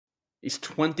He's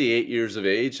 28 years of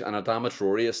age, and Adama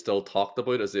Traore is still talked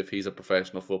about as if he's a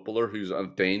professional footballer who's a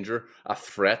danger, a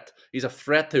threat. He's a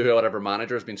threat to whatever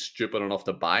manager has been stupid enough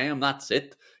to buy him. That's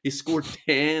it. He scored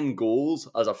 10 goals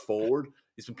as a forward.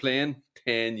 He's been playing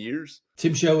 10 years.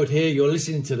 Tim Sherwood here. You're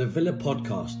listening to the Villa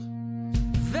Podcast.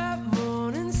 That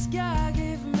morning sky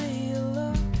gave me a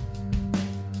look,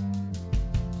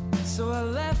 so I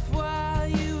left while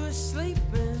you were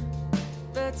sleeping.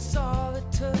 That's all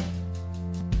it took.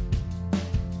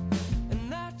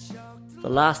 The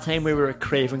last time we were at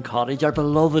Craven Cottage, our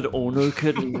beloved owner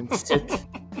couldn't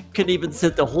even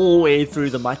sit the whole way through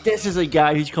the match. This is a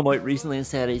guy who's come out recently and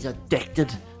said he's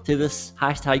addicted to this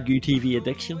hashtag UTV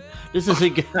addiction. This is a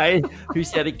guy who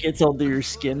said it gets under your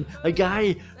skin. A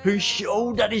guy who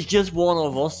showed that he's just one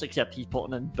of us, except he's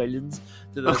putting in billions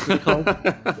to the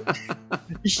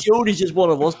He showed he's just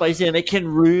one of us by saying it can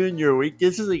ruin your week.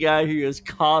 This is a guy who is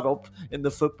caught up in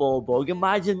the football bug.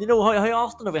 Imagine, how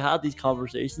often have we had these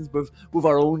conversations with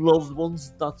our own loved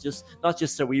ones, not just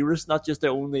Sawiris, not just the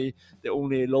only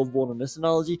loved one in this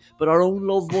analogy, but our own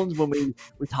loved ones when we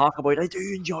talk about, I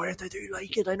do enjoy it, I do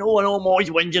like it, I know I'm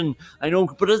always whinging, I know,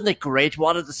 but isn't it great?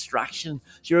 What a distraction.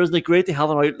 Sure, isn't it great to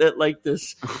have an outlet like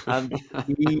this? And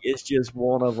he is just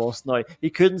one of us now. He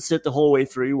couldn't sit the whole way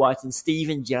through watching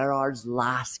Steven Gerrard's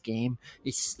last game.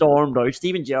 He stormed out.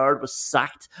 Steven Gerrard was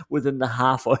sacked within the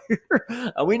half hour.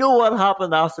 And we know what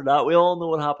happened after that. We all know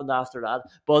what happened after that.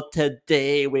 But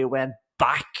today we went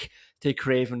back to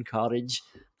Craven Cottage,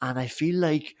 and I feel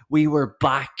like we were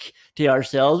back to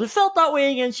ourselves. It felt that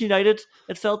way against United.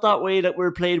 It felt that way that we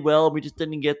played well, and we just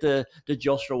didn't get the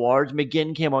just rewards.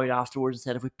 McGinn came out afterwards and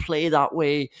said, if we play that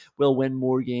way, we'll win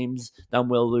more games than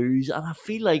we'll lose. And I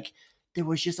feel like there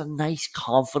was just a nice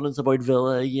confidence about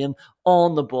Villa again.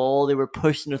 On the ball, they were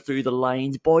pushing it through the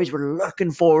lines. Boys were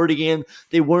looking forward again.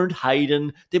 They weren't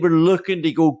hiding. They were looking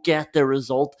to go get their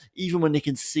result. Even when they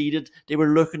conceded, they were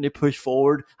looking to push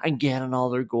forward and get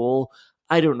another goal.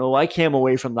 I don't know. I came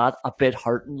away from that a bit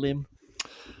heartened, Liam.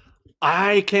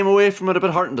 I came away from it a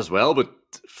bit heartened as well, but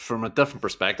from a different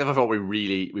perspective. I thought we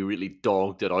really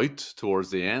dogged it out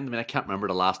towards the end. I mean, I can't remember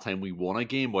the last time we won a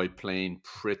game by playing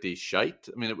pretty shite.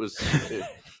 I mean, it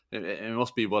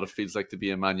must be what it feels like to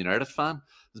be a Man United fan.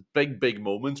 There's big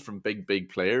moments from big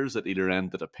players at either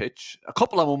end of the pitch. A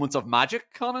couple of moments of magic,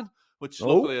 Conan, which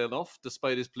luckily enough,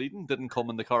 despite his pleading, didn't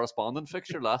come in the correspondent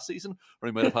fixture last season, or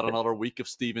he might have had another week of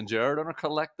Steven Gerrard on a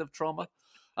collective trauma.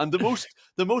 And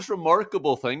the most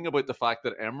remarkable thing about the fact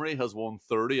that Emery has won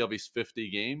 30 of his 50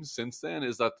 games since then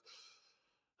is that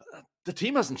the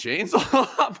team hasn't changed all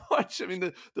that much. I mean,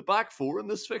 the back four in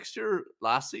this fixture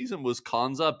last season was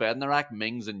Konza, Bednarak,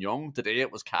 Mings and Young. Today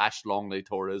it was Cash, Longley,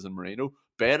 Torres and Moreno.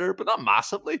 Better, but not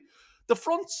massively. The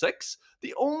front six,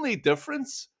 the only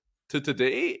difference to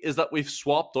today is that we've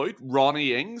swapped out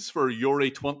Ronnie Ings for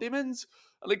Yuri 20mins.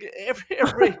 Like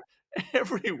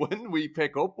every win we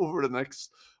pick up over the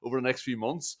next few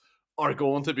months are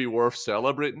going to be worth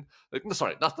celebrating. Like,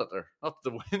 sorry, not that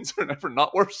the wins are never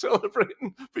not worth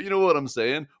celebrating, but you know what I'm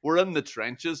saying. We're in the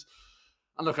trenches,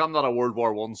 and look, I'm not a World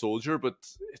War I soldier, but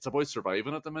it's about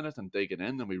surviving at the minute and digging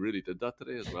in, and we really did that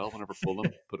today as well. Whenever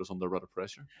Fulham put us under a bit of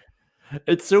pressure.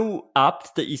 It's so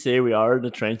apt that you say we are in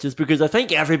the trenches, because I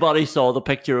think everybody saw the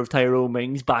picture of Tyrone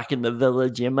Mings back in the Villa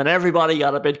gym and everybody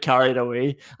got a bit carried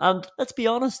away. And let's be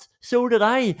honest, so did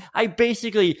I. I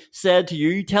basically said to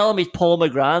you, tell him he's Paul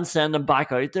McGrath, send him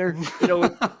back out there.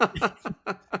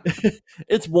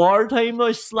 It's wartime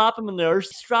now. Slap him in there,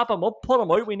 strap him up, put him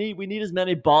out. We need as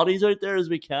many bodies out there as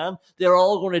we can. They're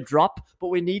all going to drop, but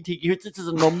we need to get, this is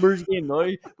a numbers game now.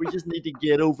 We just need to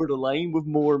get over the line with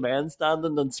more men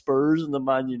standing than Spurs and the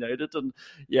Man United. And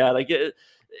yeah, do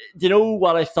you know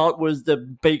what I thought was the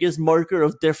biggest marker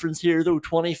of difference here though?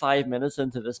 25 minutes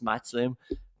into this match, Liam,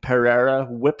 Pereira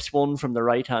whips one from the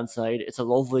right hand side. It's a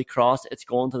lovely cross. It's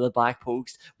going to the back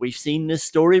post. We've seen this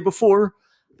story before.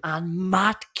 And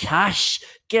Matt Cash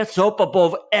gets up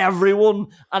above everyone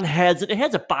and heads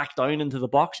it back down into the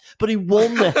box, but he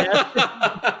won the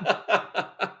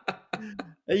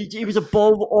head. He was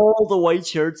above all the white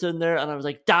shirts in there, and I was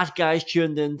like, that guy's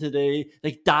tuned in today.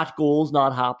 Like, that goal's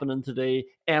not happening today.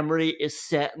 Emery is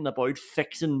setting about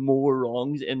fixing more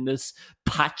wrongs in this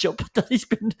patch-up that he's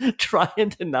been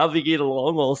trying to navigate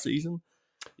along all season.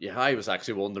 Yeah, I was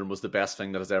actually wondering, was the best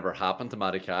thing that has ever happened to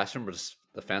Matty Cash from a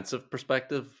defensive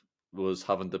perspective was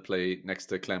having to play next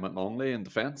to Clement Longley in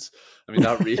defence. I mean,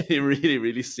 that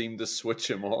really seemed to switch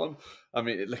him on. I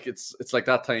mean, like it's like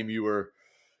that time you were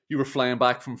you were flying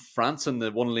back from France and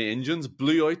one of the engines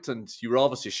blew out and you were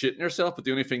obviously shitting yourself, but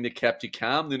the only thing that kept you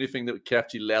calm, the only thing that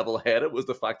kept you level-headed was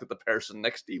the fact that the person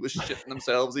next to you was shitting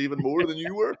themselves even more than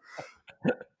you were.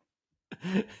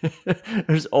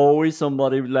 There's always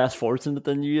somebody less fortunate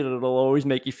than you, and it'll always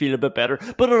make you feel a bit better.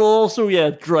 But it'll also,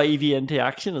 drive you into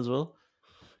action as well.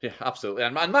 Yeah, absolutely.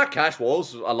 And Matt Cash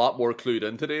was a lot more clued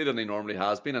in today than he normally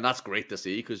has been, and that's great to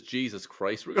see because Jesus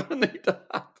Christ, we're going to need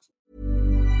that.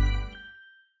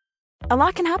 A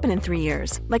lot can happen in 3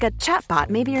 years, like a chatbot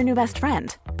may be your new best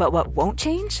friend. But what won't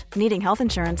change? Needing health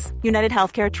insurance. United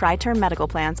Healthcare Tri-Term Medical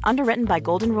Plans, underwritten by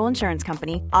Golden Rule Insurance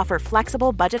Company, offer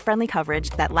flexible, budget-friendly coverage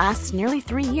that lasts nearly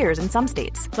 3 years in some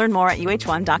states. Learn more at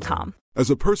uh1.com. As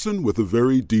a person with a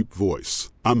very deep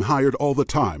voice, I'm hired all the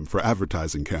time for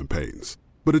advertising campaigns.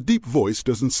 But a deep voice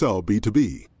doesn't sell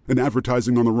B2B, and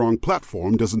advertising on the wrong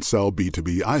platform doesn't sell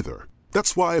B2B either.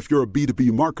 That's why if you're a B2B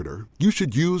marketer, you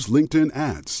should use LinkedIn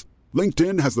ads.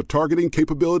 LinkedIn has the targeting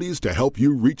capabilities to help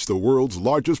you reach the world's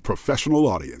largest professional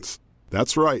audience.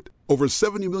 That's right, over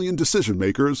 70 million decision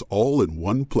makers all in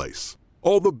one place.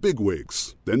 All the big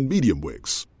wigs, then medium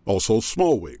wigs, also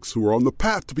small wigs who are on the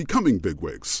path to becoming big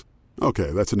wigs.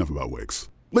 Okay, that's enough about wigs.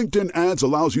 LinkedIn ads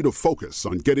allows you to focus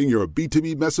on getting your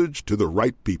B2B message to the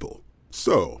right people.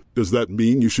 So, does that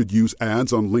mean you should use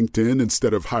ads on LinkedIn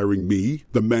instead of hiring me,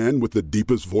 the man with the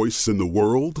deepest voice in the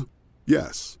world?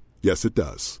 Yes. Yes, it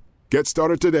does. Get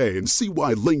started today and see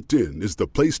why LinkedIn is the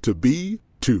place to be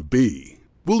to be.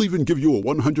 We'll even give you a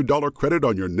 $100 credit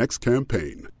on your next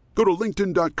campaign. Go to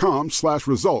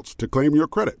linkedin.com/results to claim your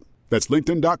credit. That's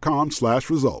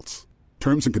linkedin.com/results.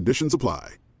 Terms and conditions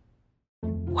apply.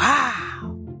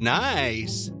 Wow.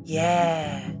 Nice.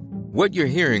 Yeah. What you're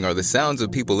hearing are the sounds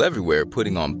of people everywhere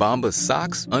putting on Bombas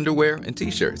socks, underwear, and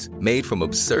T-shirts made from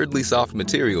absurdly soft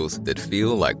materials that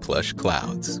feel like plush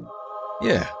clouds.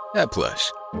 Yeah, that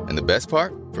plush. And the best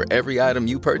part? For every item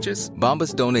you purchase,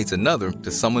 Bombas donates another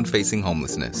to someone facing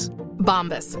homelessness.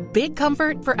 Bombas. Big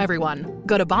comfort for everyone.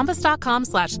 Go to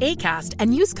bombas.com/ACAST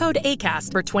and use code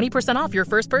ACAST for 20% off your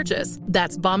first purchase.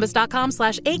 That's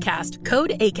bombas.com/ACAST.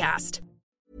 Code ACAST.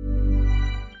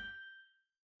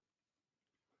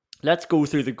 Let's go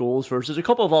through the goals first. There's a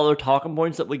couple of other talking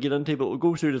points that we get into, but we'll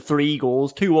go through the 3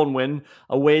 goals. 2-1 win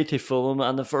away to Fulham,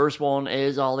 and the first one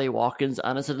is Ollie Watkins,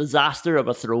 and it's a disaster of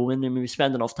a throw-in. I mean, we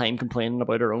spend enough time complaining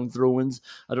about our own throw-ins.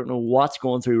 I don't know what's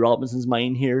going through Robinson's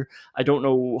mind here. I don't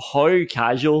know how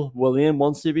casual Willian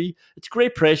wants to be. It's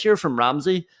great pressure from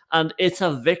Ramsey, and it's a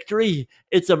victory.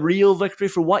 It's a real victory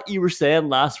for what you were saying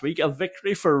last week. A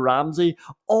victory for Ramsey,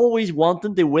 always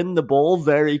wanting to win the ball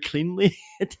very cleanly.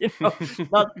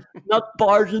 Not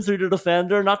barging through the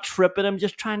defender, not tripping him,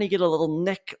 just trying to get a little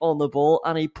nick on the ball,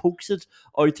 and he pokes it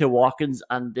out to Watkins,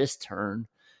 and this turn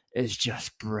is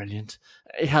just brilliant.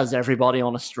 He has everybody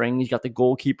on a string. He's got the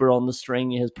goalkeeper on the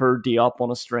string. He has Per Diop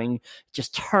on a string.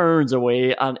 Just turns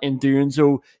away, and in doing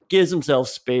so, gives himself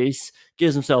space,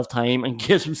 gives himself time, and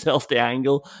gives himself the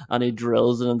angle, and he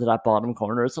drills it into that bottom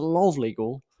corner. It's a lovely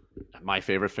goal. My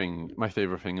favorite thing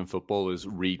in football is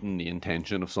reading the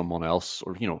intention of someone else,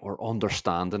 or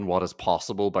understanding what is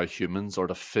possible by humans, or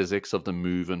the physics of the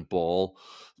moving ball,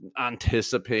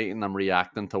 anticipating and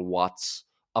reacting to what's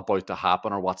about to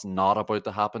happen or what's not about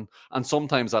to happen. And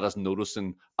sometimes that is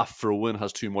noticing a throw-in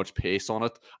has too much pace on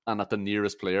it, and that the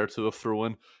nearest player to a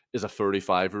throw-in is a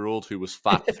 35-year-old who was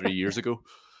fat 3 years ago.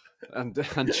 And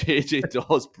JJ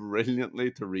does brilliantly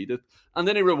to read it. And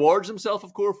then he rewards himself,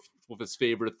 of course, with his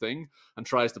favourite thing and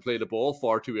tries to play the ball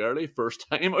far too early. First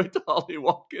time out to Ollie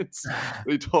Watkins.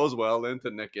 He does well then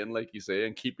to nick in, like you say,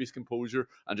 and keep his composure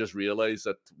and just realise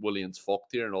that Willian's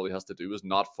fucked here and all he has to do is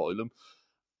not foul him.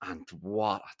 And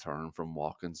what a turn from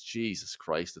Watkins. Jesus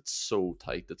Christ, it's so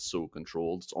tight, it's so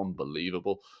controlled, it's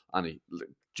unbelievable. And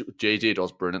JJ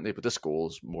does brilliantly, but this goal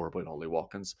is more about Ollie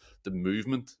Watkins. The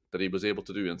movement that he was able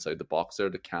to do inside the box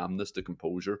there, the calmness, the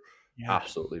composure,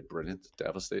 absolutely brilliant,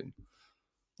 devastating.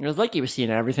 It was like he was seeing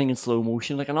everything in slow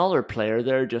motion. Like another player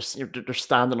there, just they're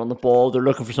standing on the ball, they're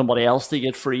looking for somebody else to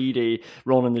get free, they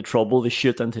run into trouble, they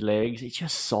shoot into legs. He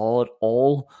just saw it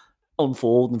all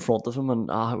unfold in front of him, and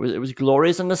it was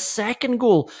glorious. And the second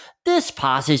goal, this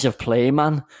passage of play,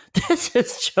 man, this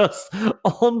is just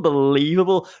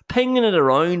unbelievable. Pinging it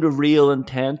around with real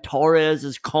intent. Torres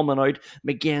is coming out,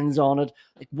 McGinn's on it.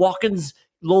 Like Watkins,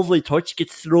 lovely touch,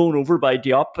 gets thrown over by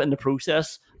Diop in the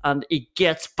process, and he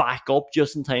gets back up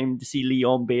just in time to see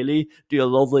Leon Bailey do a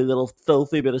lovely little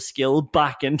filthy bit of skill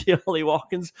back into Ollie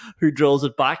Watkins, who drills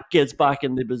it back, gets back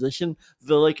into position.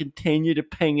 Villa continue to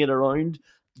ping it around.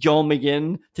 John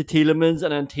McGinn to Tielemans,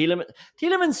 and then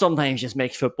Tielemans sometimes just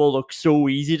makes football look so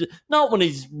easy. Not when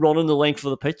he's running the length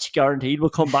of the pitch, guaranteed. We'll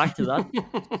come back to that.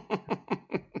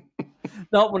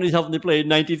 Not when he's having to play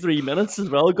 93 minutes as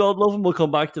well. God love him, we'll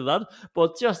come back to that.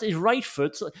 But just his right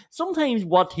foot, sometimes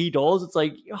what he does, it's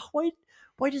like,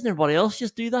 why doesn't everybody else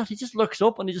just do that? He just looks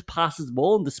up and he just passes the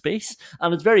ball into space.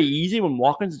 And it's very easy when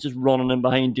Watkins is just running in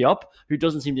behind Diop, who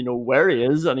doesn't seem to know where he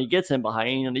is, and he gets in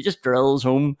behind and he just drills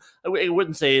home. I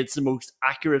wouldn't say it's the most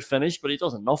accurate finish, but he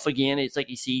does enough again. It's like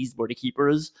he sees where the keeper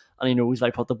is and he knows if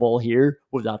I put the ball here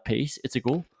with that pace, it's a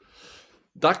goal.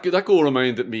 That goal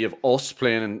reminded me of us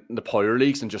playing in the power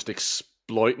leagues and just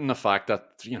exploiting the fact that,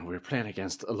 we were playing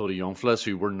against a load of young fellas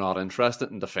who were not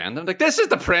interested in defending. Like, this is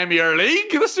the Premier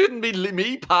League. This shouldn't be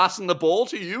me passing the ball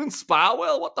to you in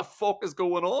Spawell. What the fuck is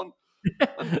going on?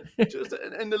 And just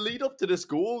in the lead up to this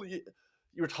goal, you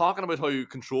were talking about how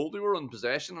controlled we were on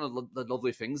possession and the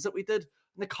lovely things that we did.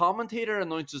 And the commentator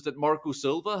announces that Marco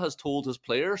Silva has told his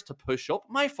players to push up.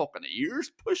 My fucking ears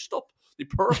pushed up. They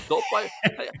perked up.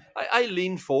 I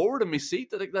leaned forward in my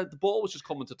seat. The ball was just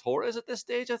coming to Torres at this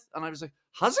stage. And I was like,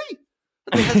 has he?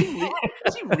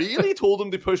 Has he really told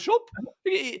him to push up?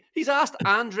 He's asked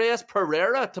Andreas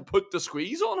Pereira to put the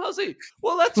squeeze on, has he?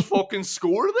 Well, let's fucking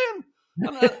score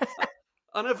then.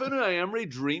 And if Unai Emery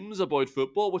dreams about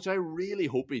football, which I really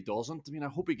hope he doesn't, I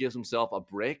hope he gives himself a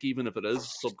break, even if it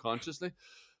is subconsciously.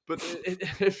 But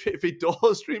if he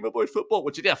does dream about football,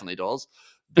 which he definitely does,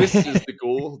 this is the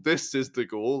goal. This is the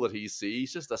goal that he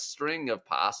sees. Just a string of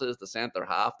passes, the centre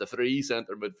half, the three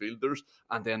centre midfielders,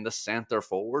 and then the centre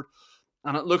forward.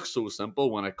 And it looks so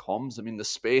simple when it comes. The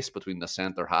space between the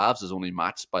centre halves is only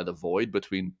matched by the void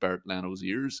between Bert Leno's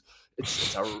ears.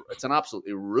 It's an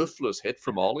absolutely ruthless hit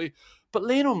from Ollie. But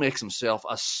Leno makes himself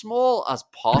as small as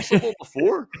possible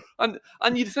before. And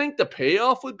you'd think the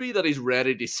payoff would be that he's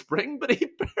ready to spring, but he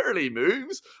barely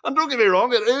moves. And don't get me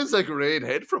wrong, it is a great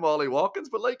hit from Ollie Watkins,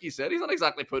 but like you said, he's not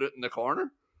exactly put it in the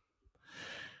corner.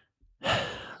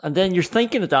 And then you're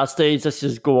thinking at that stage, let's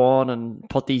just go on and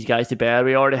put these guys to bed.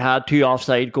 We already had 2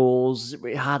 offside goals.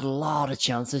 We had a lot of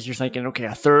chances. You're thinking, okay,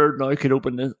 a third now could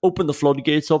open the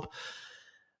floodgates up.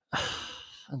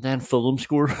 And then Fulham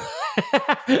score.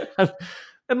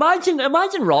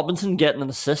 Imagine Robinson getting an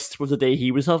assist with the day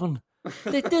he was having.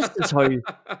 This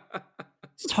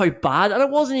is how bad. And it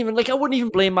wasn't even I wouldn't even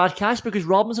blame Matt Cash, because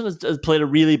Robinson has played a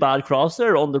really bad cross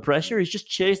there under pressure. He's just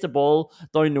chased the ball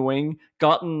down the wing,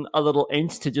 gotten a little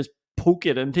inch to just poke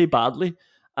it into badly.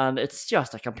 And it's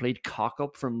just a complete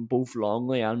cock-up from both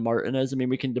Longley and Martinez.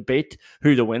 We can debate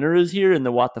who the winner is here in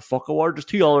the What the Fuck Award. There's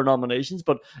 2 other nominations,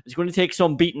 but it's going to take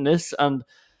some beating this. And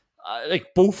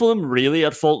both of them really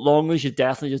at fault. Longley should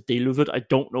definitely just deal with it. I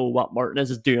don't know what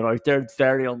Martinez is doing out there. It's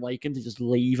very unlike him to just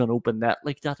leave an open net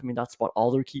like that. That's what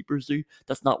other keepers do.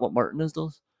 That's not what Martinez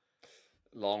does.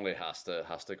 Longley has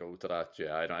to go to that.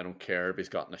 Yeah, I don't care if he's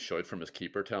gotten a shout from his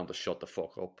keeper. Tell him to shut the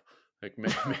fuck up.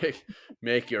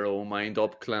 Make your own mind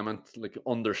up, Clement.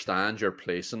 Understand your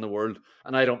place in the world.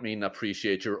 And I don't mean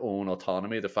appreciate your own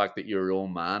autonomy, the fact that you're your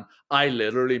own man. I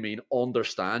literally mean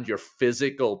understand your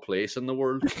physical place in the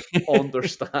world.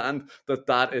 Understand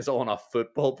that is on a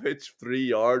football pitch 3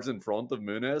 yards in front of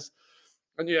Muniz.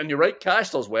 And you're right, Cash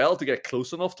does well to get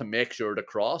close enough to make sure the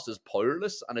cross is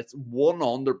powerless, and it's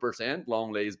 100%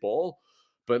 Longley's ball.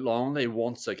 But Longley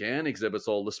once again exhibits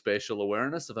all the spatial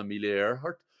awareness of Amelia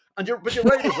Earhart. But you're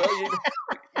right as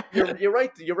well. You're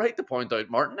right to point out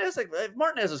Martinez. If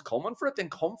Martinez is coming for it, then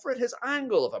come for it. His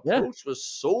angle of approach was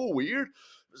so weird.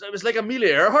 It was like Amelia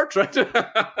Earhart trying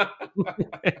to.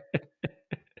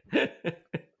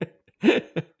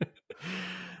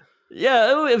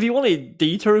 Yeah, if you want to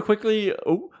detour quickly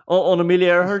on Amelia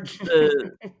Earhart,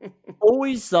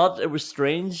 always thought it was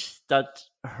strange that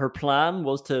her plan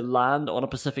was to land on a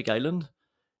Pacific island.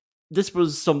 This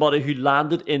was somebody who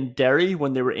landed in Derry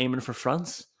when they were aiming for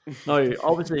France. Now,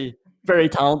 obviously, very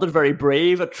talented, very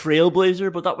brave, a trailblazer,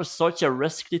 but that was such a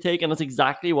risk to take, and that's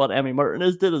exactly what Emmy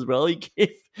Martinez did as well. He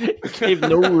gave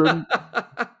no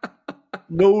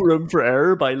room for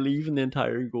error by leaving the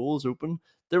entire goals open.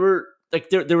 There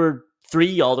were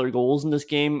 3 other goals in this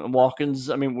game, and Watkins,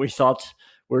 we thought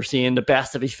we're seeing the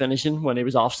best of his finishing when he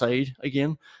was offside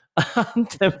again. And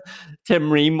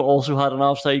Tim Ream also had an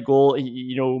offside goal.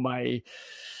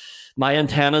 My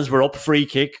antennas were up, free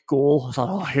kick, goal. I thought,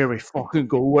 oh, here we fucking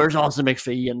go. Where's Austin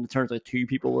McPhee? And it turns out 2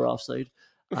 people were offside.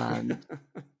 And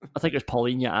I think it was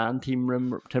Paulinho and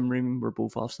Tim Ream were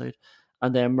both offside.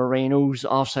 And then Moreno's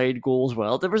offside goal as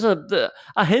well. There was a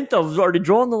hint of, are they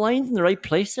drawing the lines in the right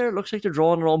place there? It looks like they're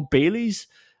drawing it on Bailey's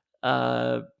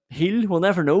heel. We'll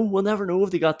never know. We'll never know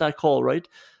if they got that call right.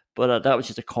 But that was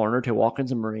just a corner to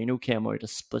Watkins, and Moreno came out a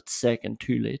split second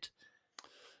too late.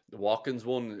 The Watkins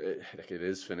one, it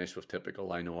is finished with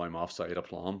typical "I know I'm offside"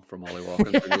 aplomb from Ollie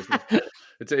Watkins.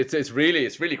 It's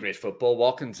really great football.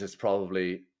 Watkins is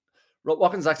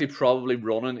actually probably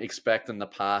running, expecting the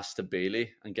pass to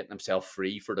Bailey and getting himself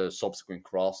free for the subsequent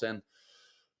cross in.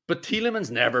 But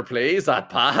Tielemans never plays that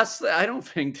pass. I don't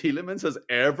think Tielemans has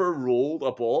ever rolled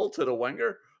a ball to the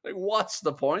winger. Like, what's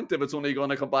the point if it's only going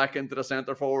to come back into the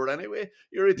centre forward anyway?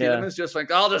 Yuri Tielemans just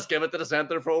think, I'll just give it to the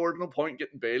centre forward. No point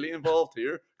getting Bailey involved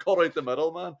here. Cut out the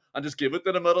middle man and just give it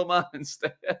to the middle man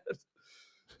instead.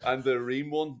 And the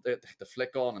Ream one, the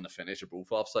flick on and the finish are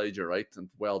both offside, you're right. And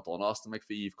well done, Austin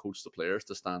McPhee. You've coached the players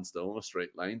to stand still in a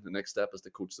straight line. The next step is to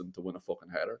coach them to win a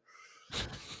fucking header.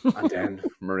 And then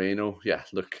Moreno,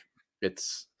 look,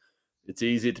 it's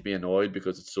easy to be annoyed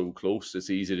because it's so close. It's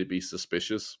easy to be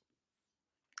suspicious.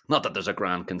 Not that there's a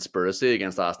grand conspiracy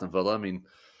against Aston Villa. I mean,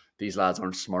 these lads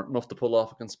aren't smart enough to pull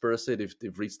off a conspiracy.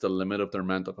 They've reached the limit of their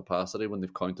mental capacity when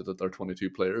they've counted that there are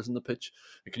 22 players in the pitch.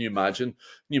 And can you imagine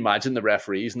the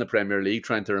referees in the Premier League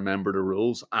trying to remember the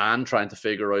rules and trying to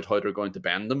figure out how they're going to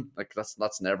bend them? Like,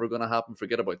 that's never going to happen.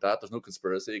 Forget about that. There's no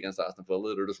conspiracy against Aston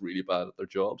Villa. They're just really bad at their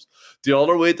jobs. The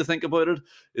other way to think about it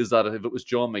is that if it was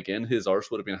John McGinn, his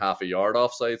arse would have been half a yard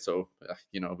offside. So,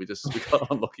 we got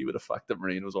unlucky with the fact that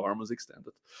Moreno's arm was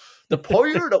extended. The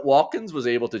power that Watkins was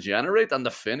able to generate and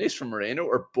the finish from Moreno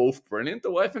are both brilliant,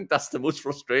 though. I think that's the most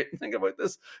frustrating thing about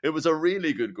this. It was a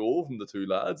really good goal from the two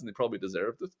lads, and they probably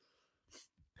deserved it.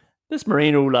 This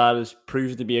Moreno lad has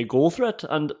proved to be a goal threat,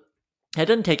 and I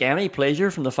didn't take any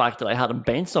pleasure from the fact that I had him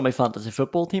benched on my fantasy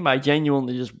football team. I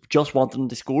genuinely just wanted him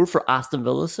to score for Aston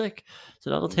Villa's sake. So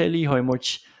that'll tell you how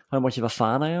much of a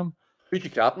fan I am. Who'd you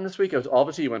captain this week?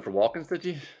 Obviously you went for Watkins, did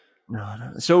you?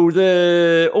 No. So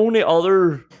the only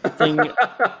other thing I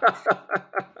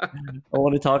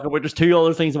want to talk about, there's two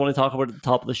other things I want to talk about at the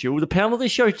top of the show. The penalty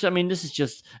shout. I mean, this is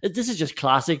just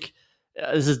classic.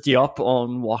 This is Diop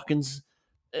on Watkins.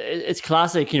 It's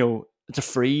classic. It's a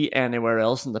free anywhere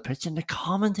else in the pitch. And the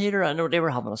commentator, I know they were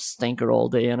having a stinker all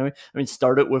day anyway. I mean,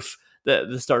 started with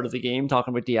the start of the game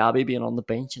talking about Diaby being on the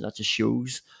bench, and that just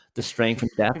shows the strength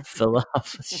and depth Villa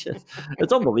have.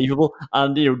 It's unbelievable.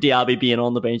 And Diaby being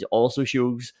on the bench also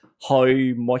shows how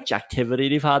much activity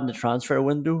they've had in the transfer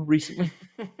window recently.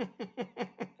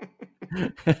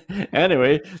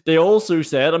 Anyway, they also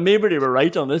said, and maybe they were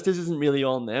right on this isn't really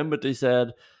on them, but they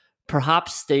said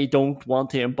perhaps they don't want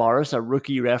to embarrass a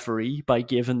rookie referee by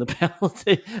giving the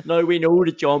penalty. Now, we know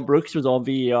that John Brooks was on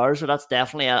VAR, so that's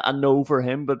definitely a no for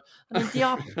him. But I mean, the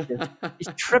opposite.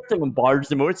 He's tripped him and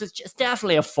barged him. It's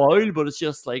definitely a foul, but it's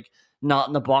just like not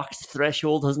in the box.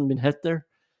 Threshold hasn't been hit there.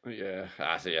 Yeah,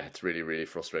 it's really, really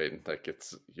frustrating. Like,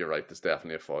 you're right. It's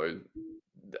definitely a foul.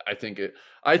 I think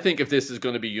if this is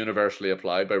going to be universally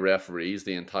applied by referees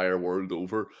the entire world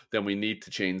over, then we need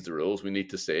to change the rules. We need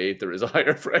to say there is a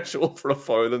higher threshold for a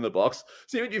foul in the box.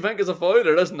 See what you think is a foul.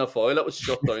 There isn't a foul. That would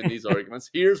shut down these arguments.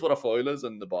 Here's what a foul is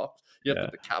in the box. You have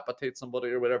to decapitate somebody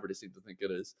or whatever they seem to think it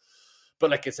is.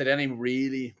 But like I said,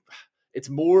 it's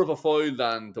more of a foul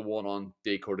than the one on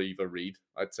De Cordova-Reid,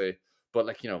 I'd say.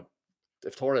 But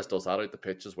if Torres does that out the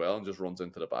pitch as well and just runs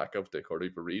into the back of De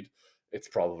Cordova-Reid, it's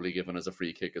probably given as a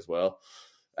free kick as well.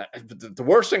 The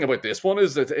worst thing about this one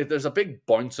is that there's a big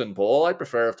bouncing ball. I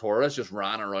prefer if Torres just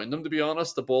ran around them, to be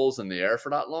honest. The ball's in the air for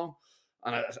that long.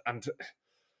 And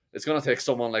it's going to take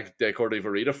someone like De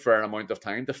Cordova-Reid a fair amount of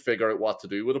time to figure out what to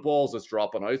do with the balls that's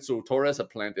dropping out. So Torres had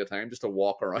plenty of time just to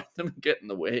walk around them and get in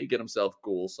the way, get himself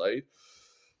goal side.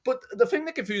 But the thing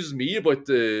that confuses me about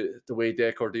the way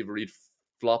De Cordova-Reid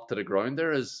flopped to the ground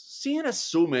there is, seeing as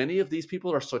so many of these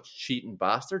people are such cheating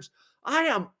bastards, I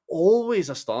am always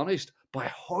astonished by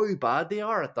how bad they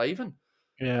are at diving.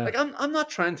 Yeah. Like, I'm not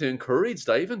trying to encourage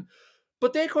diving,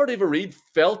 but De Cordova-Reid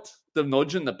felt the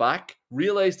nudge in the back,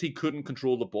 realised he couldn't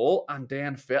control the ball, and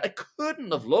then fell. It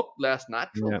couldn't have looked less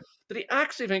natural. Yeah. Did he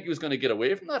actually think he was going to get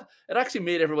away from that? It actually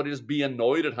made everybody just be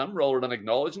annoyed at him rather than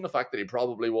acknowledging the fact that he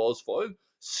probably was fouled.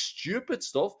 Stupid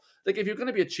stuff. Like, if you're going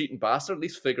to be a cheating bastard, at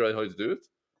least figure out how to do it.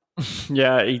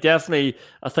 Yeah, he definitely,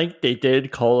 I think they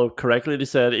did call it correctly. They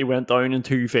said he went down in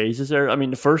two phases there. I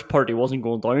mean, the first part, he wasn't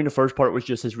going down. The first part was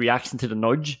just his reaction to the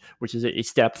nudge, which is a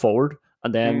step forward.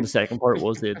 And then the second part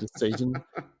was the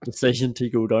decision to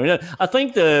go down. I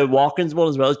think the Watkins one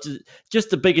as well, just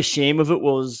the biggest shame of it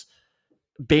was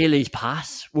Bailey's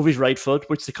pass with his right foot,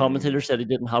 which the commentator said he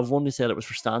didn't have one. They said it was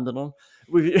for standing on.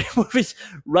 With his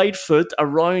right foot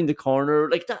around the corner,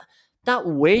 like that. that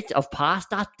weight of pass,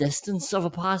 that distance of a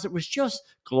pass, it was just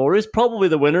glorious. Probably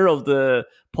the winner of the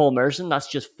Paul Merson,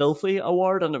 that's just filthy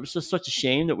award, and it was just such a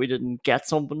shame that we didn't get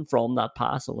something from that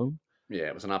pass alone. Yeah,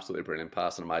 it was an absolutely brilliant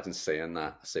pass, and imagine saying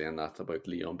that about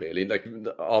Leon Bailey. Like,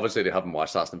 obviously they haven't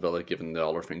watched Aston Villa, given the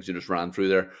other things you just ran through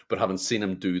there, but having seen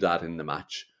him do that in the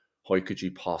match, how could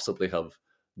you possibly have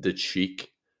the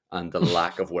cheek and the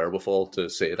lack of wherewithal to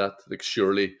say that? Like,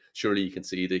 surely you can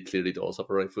see that he clearly does have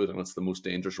a right foot, and it's the most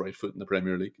dangerous right foot in the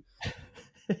Premier League.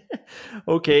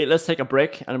 Okay, let's take a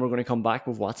break, and we're going to come back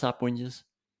with WhatsApp whinges.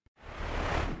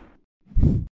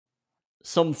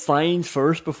 Some fines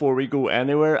first before we go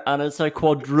anywhere, and it's a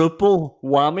quadruple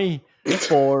whammy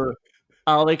for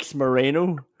Alex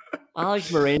Moreno.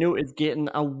 Alex Moreno is getting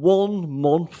a 1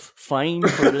 month fine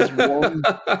for this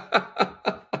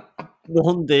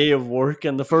one day of work,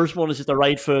 and the first one is just a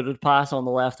right-footed pass on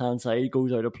the left-hand side,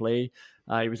 goes out of play.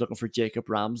 He was looking for Jacob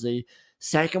Ramsey.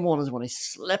 Second one is when he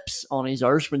slips on his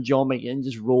arse when John McGinn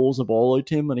just rolls the ball out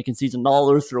to him, and he concedes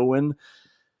another throw-in.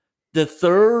 The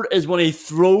third is when he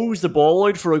throws the ball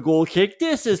out for a goal kick.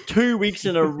 This is 2 weeks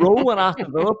in a row an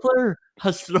Aston Villa player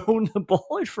has thrown the ball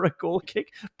out for a goal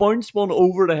kick, bounced one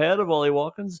over the head of Ollie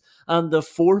Watkins. And the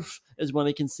fourth is when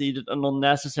he conceded an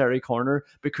unnecessary corner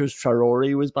because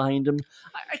Traore was behind him.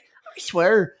 I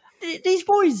swear, these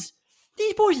boys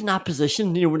in that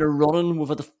position, when they're running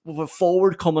with a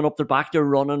forward coming up their back, they're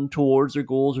running towards their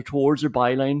goals or towards their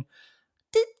byline.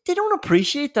 They don't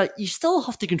appreciate that you still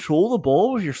have to control the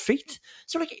ball with your feet.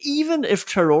 So, like, even if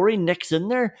Traore nicks in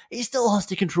there, he still has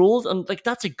to control it, and like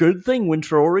that's a good thing when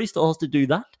Traore still has to do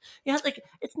that. Yeah, like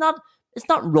it's not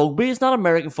rugby, it's not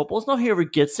American football. It's not whoever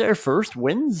gets there first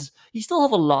wins. You still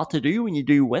have a lot to do when you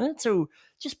do win it. So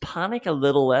just panic a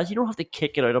little less. You don't have to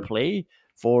kick it out of play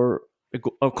for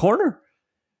a corner.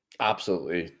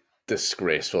 Absolutely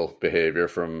disgraceful behaviour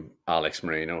from Alex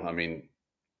Moreno. I mean,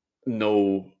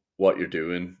 know what you're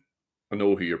doing,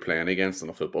 know who you're playing against on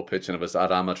a football pitch, and if it's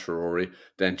Adama Traore,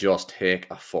 then just take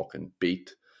a fucking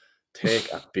beat.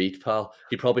 Take a beat, pal.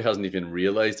 He probably hasn't even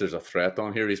realised there's a threat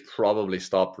on here. He's probably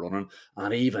stopped running,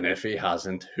 and even if he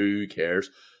hasn't, who cares?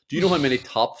 Do you know how many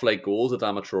top flight goals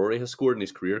Adama Traore has scored in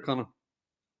his career, Conor?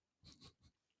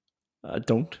 I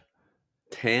don't.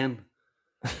 10.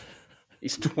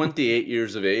 He's 28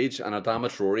 years of age, and Adama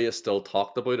Traore is still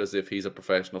talked about as if he's a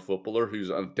professional footballer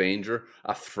who's a danger,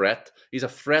 a threat. He's a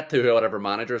threat to whatever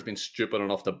manager has been stupid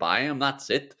enough to buy him. That's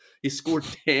it. He scored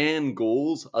 10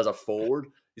 goals as a forward.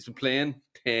 He's been playing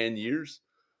 10 years.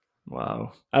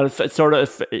 Wow. And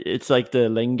it's like the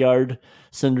Lingard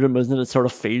syndrome, isn't it? It sort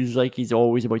of feels like he's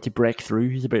always about to break through.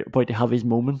 He's about to have his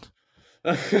moment.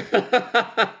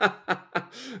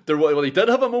 Well, he did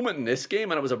have a moment in this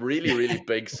game, and it was a really, really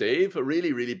big save. A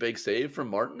really, really big save from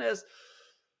Martinez.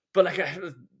 But like,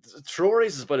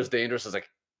 Traore's is about as dangerous as a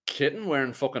kitten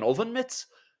wearing fucking oven mitts.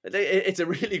 It's a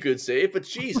really good save, but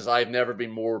Jesus, I've never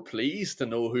been more pleased to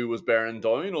know who was bearing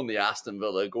down on the Aston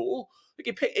Villa goal.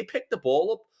 Like, he picked the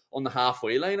ball up on the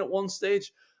halfway line at one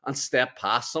stage and stepped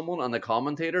past someone, and the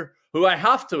commentator, who I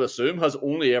have to assume has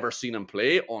only ever seen him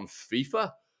play on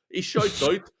FIFA, he shouts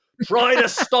out, "Try to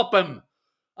stop him!"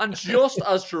 And just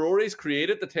as Traore's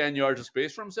created the 10 yards of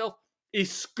space for himself, he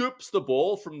scoops the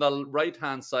ball from the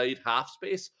right-hand side half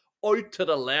space out to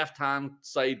the left-hand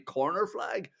side corner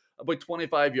flag, about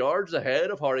 25 yards ahead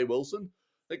of Harry Wilson.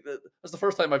 Like, that's the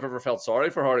first time I've ever felt sorry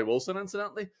for Harry Wilson,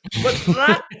 incidentally.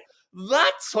 But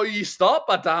that's how you stop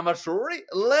Adama Traore.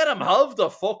 Let him have the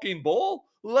fucking ball.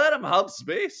 Let him have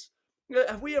space.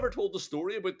 Have we ever told the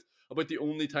story about the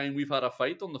only time we've had a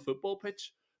fight on the football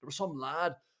pitch? There was some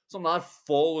lad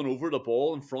falling over the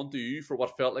ball in front of you for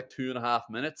what felt like 2.5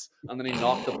 minutes, and then he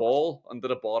knocked the ball into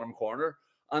the bottom corner.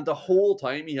 And the whole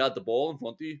time he had the ball in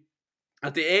front of you,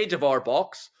 at the edge of our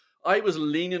box, I was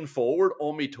leaning forward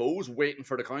on my toes, waiting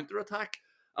for the counter attack.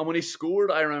 And when he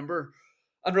scored, I remember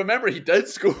he did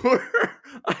score.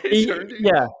 I turned to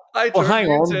you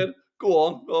and said, "Go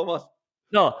on, Matt."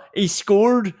 No, he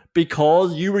scored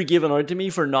because you were giving out to me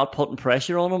for not putting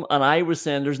pressure on him, and I was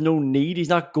saying there's no need. He's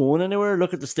not going anywhere.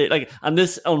 Look at the state. And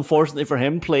this, unfortunately for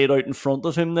him, played out in front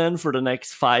of him. Then for the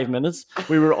next 5 minutes,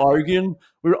 we were arguing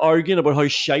about how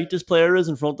shite this player is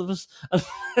in front of us.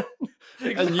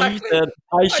 Exactly. And you said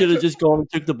I should have just gone and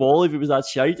took the ball if he was that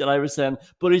shite, and I was saying,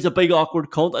 but he's a big awkward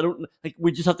cunt. I don't like.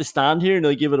 We just have to stand here and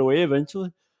they'll give it away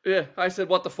eventually. Yeah, I said,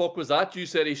 what the fuck was that? You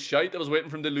said he's shite. I was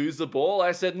waiting for him to lose the ball.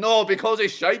 I said, no, because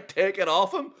he's shite, take it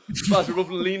off him. As we were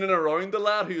leaning around the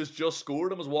lad who has just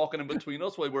scored and was walking in between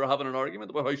us while we were having an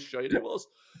argument about how shite he was.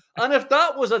 And if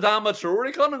that was Adama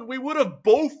Traore, Conan, we would have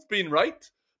both been right.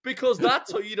 Because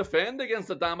that's how you defend against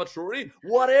Adama Traore.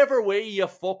 Whatever way you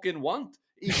fucking want.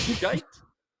 He's shite.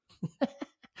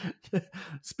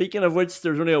 Speaking of which,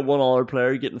 there's only one other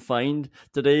player getting fined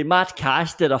today. Matt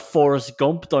Cash did a Forrest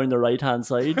Gump down the right-hand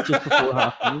side just before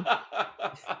half-time.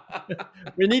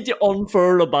 We need to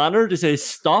unfurl a banner to say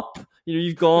stop.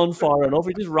 You've gone far enough.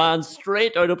 He just ran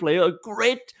straight out of play. A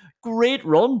great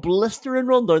run, blistering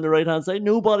run down the right-hand side.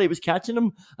 Nobody was catching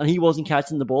him, and he wasn't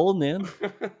catching the ball in the end.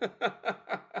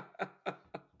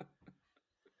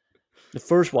 The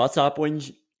first WhatsApp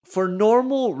whinge. For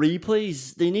normal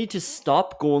replays, they need to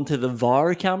stop going to the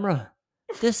VAR camera.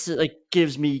 This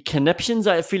gives me conniptions.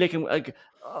 I feel like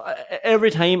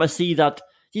every time I see that.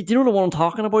 Do you know the one I'm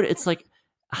talking about? It's like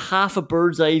half a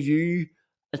bird's eye view.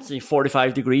 It's a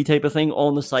 45-degree type of thing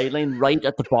on the sideline, right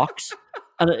at the box,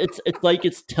 and it's like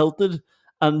it's tilted.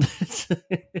 And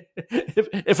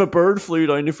if a bird flew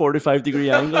down the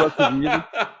 45-degree angle, that's amazing.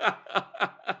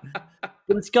 But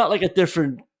it's got like a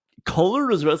different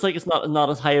color as well. It's like it's not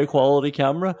as high a quality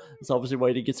camera. It's obviously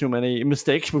why they get so many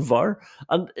mistakes with VAR.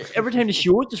 And every time they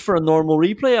show it just for a normal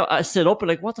replay, I sit up and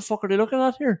like, what the fuck are they looking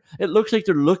at here? It looks like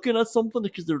they're looking at something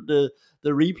because the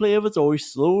replay of it's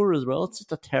always slower as well. It's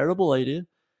just a terrible idea.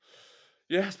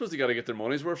 Yeah, I suppose they got to get their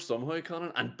money's worth somehow,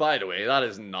 Conan. And by the way, that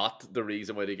is not the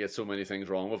reason why they get so many things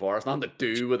wrong with VAR. It's nothing to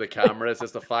do with the camera. It's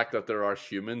just the fact that there are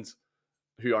humans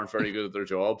who aren't very good at their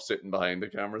job sitting behind the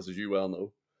cameras, as you well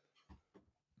know.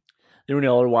 The only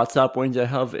other WhatsApp ones I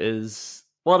have is,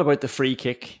 what about the free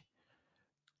kick?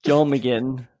 John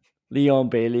McGinn, Leon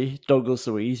Bailey, Douglas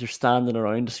Luiz are standing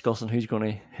around discussing who's going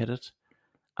to hit it.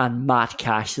 And Matt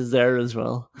Cash is there as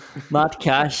well. Matt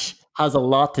Cash has a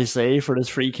lot to say for this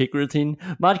free kick routine.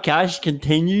 Matt Cash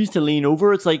continues to lean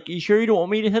over. It's like, you sure you don't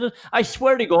want me to hit it? I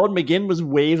swear to God, McGinn was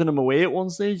waving him away at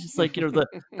one stage. It's like, the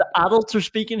adults are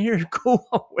speaking here. Go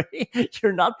away.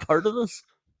 You're not part of this.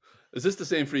 Is this the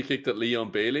same free kick that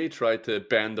Leon Bailey tried to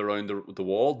bend around the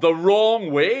wall? The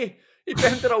wrong way? He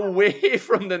bent it away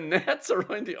from the nets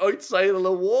around the outside of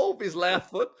the wall with his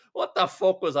left foot. What the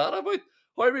fuck was that about?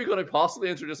 How are we going to possibly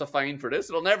introduce a fine for this?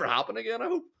 It'll never happen again, I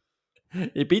hope.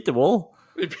 He beat the wall.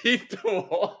 He beat the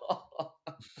wall.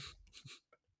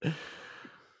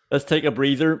 Let's take a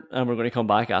breather and we're going to come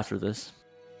back after this.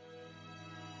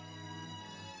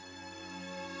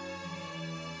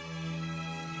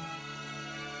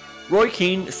 Roy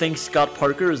Keane thinks Scott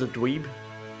Parker is a dweeb.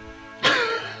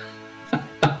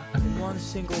 In one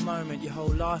single moment, your whole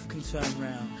life can turn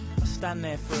round. I stand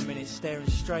there for a minute, staring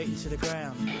straight into the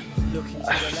ground. Looking to the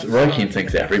left. Roy Keane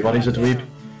thinks everybody's a dweeb.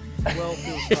 The world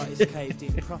feels like it's caved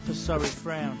in, proper sorry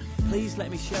frown. Please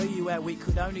let me show you where we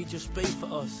could only just be for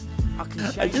us.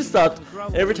 I just thought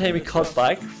every time he cut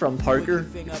back from Parker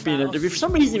being interviewed, for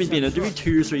some reason he was being interviewed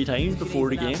 2 or 3 times before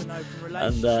the game,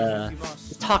 and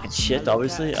he's talking shit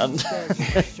obviously, and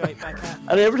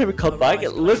and every time he cut back,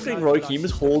 it looked like Roy Keane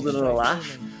was holding in a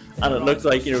laugh, and it looked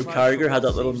like Carragher had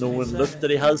that little knowing look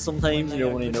that he has sometimes,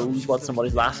 when he knows what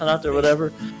somebody's laughing at or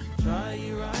whatever. Try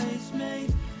your eyes, mate.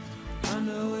 I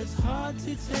know it's hard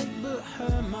to take, but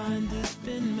her mind has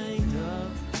been made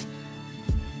up.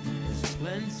 There's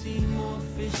plenty more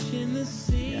fish in the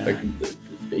sea. Like,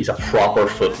 he's a proper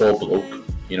football bloke,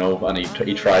 and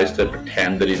he tries to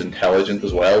pretend that he's intelligent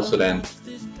as well, so then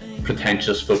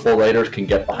pretentious football writers can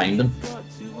get behind him.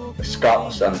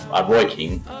 Scott and Roy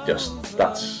Keane,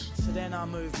 that's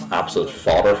absolute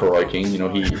fodder for Roy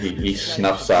Keane. He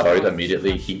snuffs that out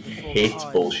immediately. He hates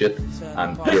bullshit,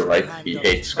 and you're right, he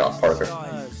hates Scott Parker.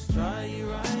 Try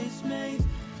your eyes, mate.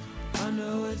 I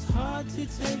know it's hard to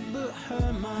take, but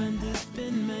her mind has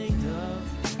been made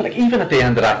up. Like, even at the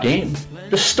end of that game,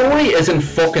 the story isn't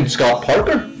fucking Scott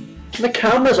Parker. The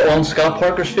camera's on Scott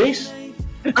Parker's face.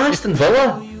 Aston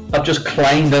Villa have just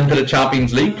climbed into the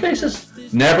Champions League places,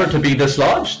 never to be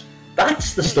dislodged.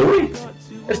 That's the story.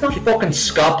 It's not fucking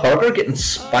Scott Parker getting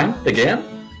spanked again.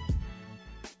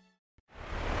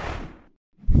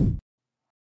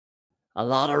 A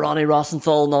lot of Ronnie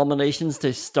Rosenthal nominations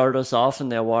to start us off in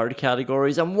the award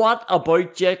categories. And what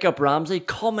about Jacob Ramsey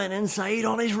coming inside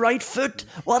on his right foot?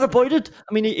 What about it?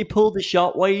 I mean, he pulled the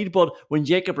shot wide, but when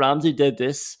Jacob Ramsey did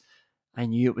this, I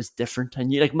knew it was different. I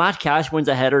knew, Matt Cash wins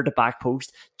a header to back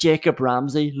post. Jacob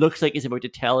Ramsey looks like he's about to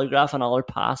telegraph another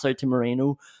pass out to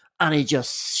Moreno, and he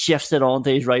just shifts it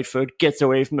onto his right foot, gets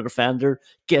away from the defender,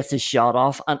 gets his shot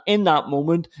off. And in that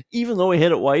moment, even though he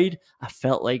hit it wide, I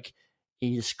felt like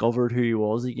he discovered who he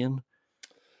was again.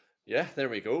 Yeah, there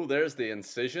we go. There's the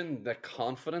incision, the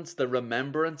confidence, the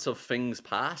remembrance of things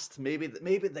past. Maybe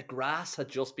the grass had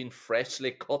just been freshly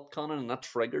cut, Conan, and that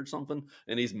triggered something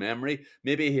in his memory.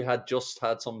 Maybe he had just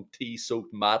had some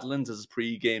tea-soaked Madeleines as his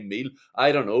pre-game meal.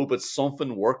 I don't know, but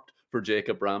something worked for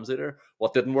Jacob Ramsey there.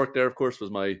 What didn't work there, of course,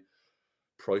 was my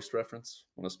Proust reference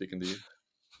when I was speaking to you.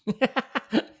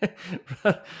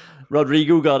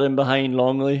 Rodrigo got in behind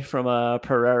Longley from a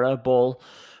Pereira ball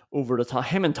over the top.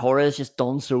 Him and Torres just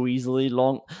done so easily.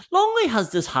 Longley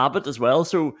has this habit as well,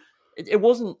 so it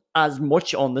wasn't as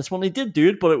much on this one. He did do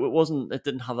it, but it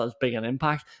didn't have as big an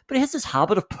impact. But he has this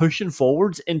habit of pushing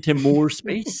forwards into more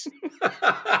space.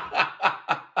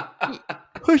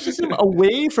 Pushes him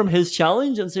away from his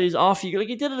challenge and says, off you go. Like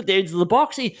he did it at the edge of the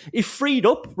box. He freed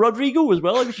up Rodrigo as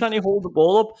well. He was trying to hold the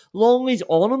ball up. Longley's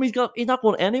on him. He's not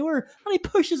going anywhere. And he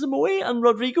pushes him away, and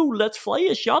Rodrigo lets fly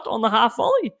a shot on the half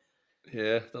volley.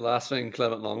 Yeah, the last thing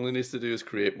Clement Longley needs to do is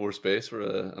create more space for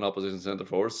an opposition centre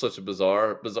forward. Such a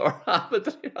bizarre habit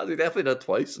that he has. He definitely did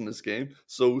twice in this game.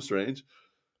 So strange.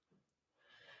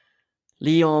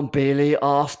 Leon Bailey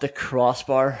off the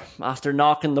crossbar after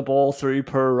knocking the ball through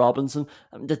per Robinson.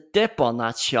 I mean, the dip on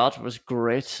that shot was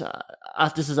great.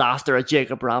 This is after a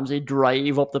Jacob Ramsey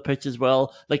drive up the pitch as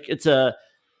well. Like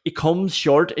he comes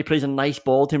short. He plays a nice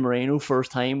ball to Moreno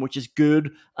first time, which is good.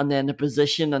 And then the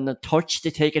position and the touch to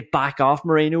take it back off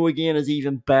Moreno again is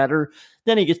even better.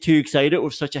 Then he gets too excited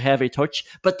with such a heavy touch.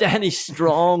 But then he's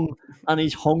strong and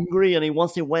he's hungry and he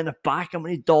wants to win it back. And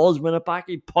when he does win it back,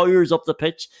 he powers up the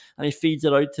pitch and he feeds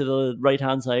it out to the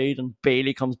right-hand side and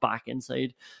Bailey comes back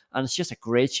inside. And it's just a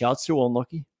great shot. So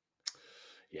unlucky.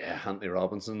 Yeah, Anthony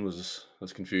Robinson was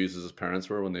as confused as his parents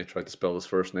were when they tried to spell his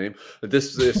first name.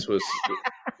 This was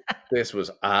this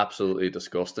was absolutely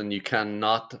disgusting. You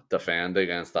cannot defend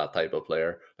against that type of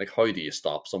player. Like, how do you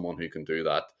stop someone who can do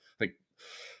that? Like,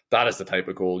 that is the type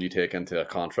of goal you take into a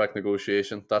contract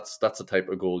negotiation. That's the type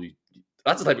of goal you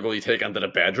take into the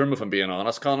bedroom. If I'm being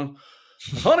honest, Conan.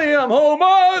 Honey, I'm home.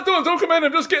 Oh, don't come in.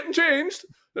 I'm just getting changed.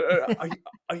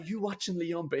 Are you watching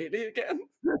Leon Bailey again?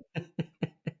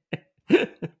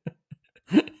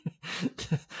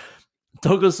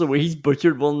 Douglas Luiz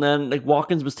butchered one then. Like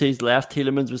Watkins was to his left,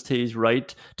 Tielemans was to his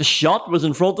right. The shot was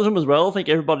in front of him as well. I think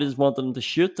everybody just wanted him to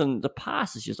shoot, and the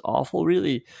pass is just awful.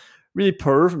 Really, really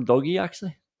poor from Dougie,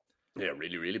 actually. Yeah,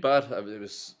 really, really bad.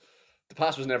 The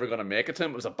pass was never going to make it to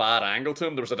him. It was a bad angle to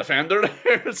him. There was a defender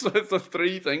there. So it's the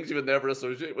three things you would never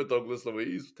associate with Douglas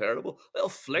Luiz. Terrible. Little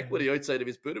flick with the outside of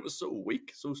his boot. It was so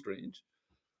weak, so strange.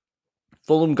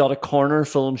 Fulham got a corner.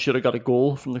 Fulham should have got a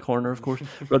goal from the corner, of course.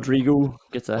 Rodrigo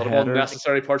gets a header.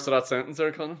 Unnecessary parts of that sentence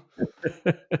there, Conor.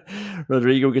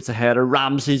 Rodrigo gets a header.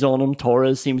 Ramsey's on him.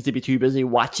 Torres seems to be too busy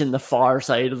watching the far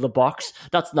side of the box.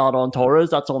 That's not on Torres.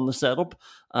 That's on the setup.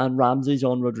 And Ramsey's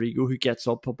on Rodrigo, who gets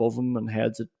up above him and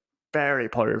heads it very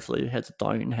powerfully. Heads it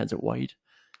down, heads it wide.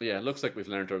 Yeah, it looks like we've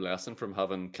learned our lesson from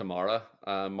having Kamara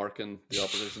marking the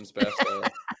opposition's best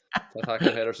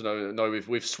attacking header. So now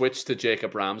we've switched to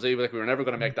Jacob Ramsey. Like, we were never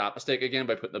going to make that mistake again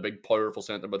by putting a big, powerful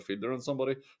centre midfielder on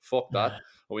somebody. Fuck that.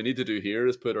 What we need to do here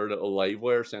is put our little live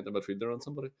wire centre midfielder on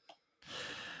somebody.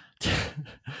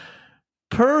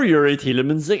 Per Yuri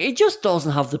Tielemans, like, he just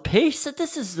doesn't have the pace.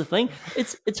 This is the thing.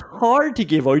 It's hard to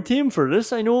give out to him for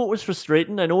this. I know it was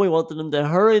frustrating. I know we wanted him to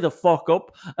hurry the fuck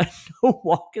up. I know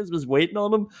Watkins was waiting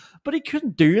on him, but he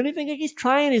couldn't do anything. Like, he's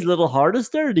trying his little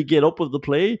hardest there to get up with the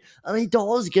play, and he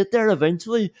does get there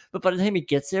eventually. But by the time he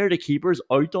gets there, the keeper's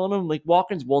out on him. Like,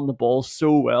 Watkins won the ball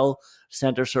so well,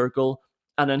 centre circle,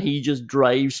 and then he just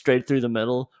drives straight through the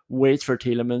middle, waits for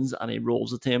Tielemans, and he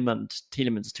rolls at him, and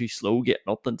Tielemans is too slow getting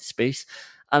up into space.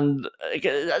 And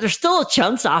there's still a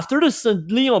chance after this,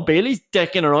 and Leon Bailey's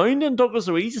dicking around, and Douglas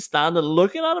Luiz is standing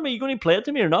looking at him. Are you going to play it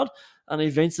to me or not? And he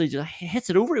eventually just hits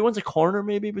it over. He wants a corner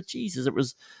maybe, but Jesus,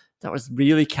 that was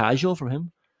really casual from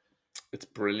him. It's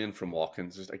brilliant from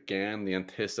Watkins. Just again, the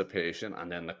anticipation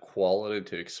and then the quality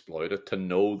to exploit it, to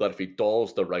know that if he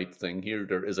does the right thing here,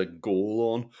 there is a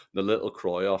goal on. The little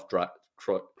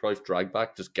Cruyff drag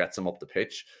back just gets him up the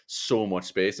pitch. So much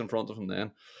space in front of him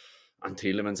then. And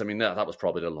Tielemans, I mean, that was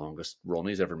probably the longest run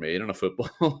he's ever made on a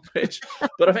football pitch.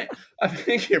 But I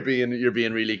think you're being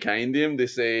really kind to him. They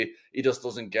say he just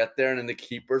doesn't get there, and then the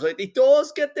keeper's out. He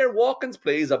does get there. Watkins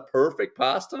plays a perfect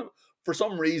pass to him. For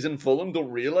some reason, Fulham don't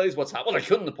realise what's happened. I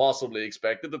couldn't have possibly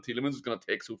expected that Tielemans was going to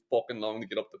take so fucking long to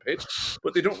get up the pitch.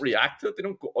 But they don't react to it. They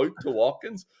don't go out to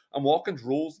Watkins. And Watkins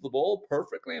rolls the ball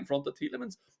perfectly in front of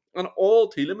Tielemans. And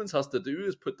all Tielemans has to do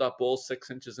is put that ball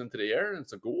 6 inches into the air and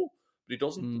it's a goal. But he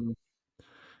doesn't.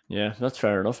 Yeah, that's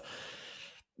fair enough.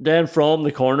 Then from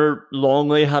the corner,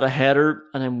 Longley had a header,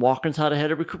 and then Watkins had a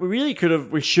header.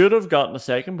 We should have gotten a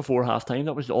second before halftime.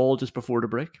 That was all just before the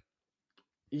break.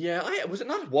 Yeah, was it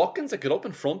not Watkins that got up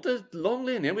in front of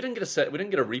Longley, and then we didn't get a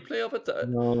replay of it.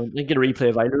 No, we didn't get a replay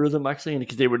of either of them actually,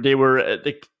 because they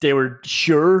were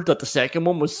sure that the second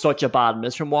one was such a bad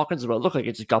miss from Watkins. Well, it looked like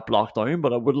it just got blocked down,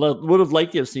 but I would have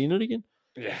liked to have seen it again.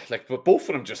 Yeah, like, but both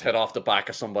of them just hit off the back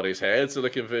of somebody's head. So,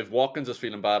 like, if Watkins is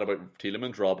feeling bad about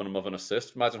Tielemans robbing him of an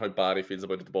assist, imagine how bad he feels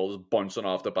about the ball just bouncing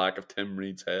off the back of Tim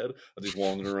Reed's head as he's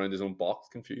wandering around his own box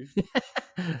confused.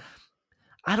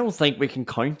 I don't think we can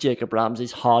count Jacob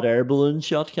Ramsey's hot air balloon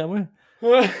shot, can we?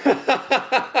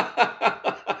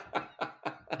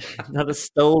 That is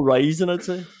still rising, I'd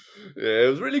say. Yeah, it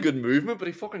was really good movement, but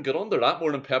he fucking got under that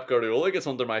more than Pep Guardiola gets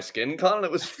under my skin, Colin.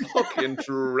 It was fucking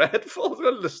dreadful. It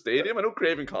was in the stadium. I know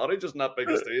Craven Cottage isn't that big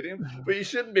a stadium, but you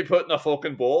shouldn't be putting a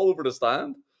fucking ball over the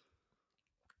stand.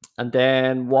 And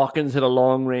then Watkins hit a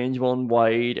long range one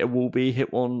wide. Iwobi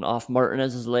hit one off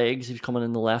Martinez's legs. He was coming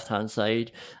in the left hand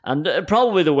side. And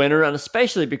probably the winner, and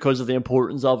especially because of the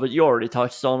importance of it. You already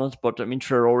touched on it, but I mean,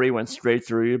 Traore went straight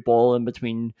through, ball in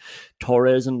between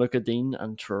Torres and Lucadine,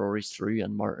 and Traore's through,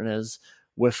 and Martinez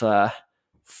with a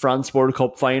France World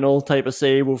Cup final type of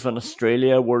save, with an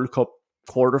Australia World Cup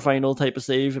quarterfinal type of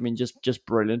save. I mean, just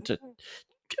brilliant.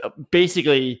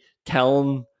 Basically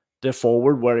telling the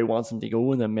forward where he wants him to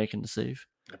go and then making the save.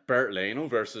 Bert Leno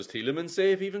versus Tielemans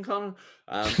save, even, Colin.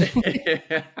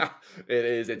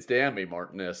 It's Demi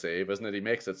Martinez save, isn't it? He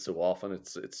makes it so often.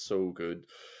 It's so good.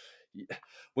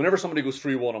 Whenever somebody goes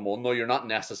 3-1-1, though, you're not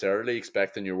necessarily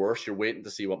expecting your worst. You're waiting to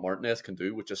see what Martinez can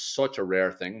do, which is such a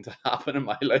rare thing to happen in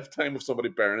my lifetime of somebody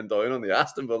bearing down on the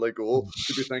Aston Villa goal.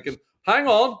 To be thinking, hang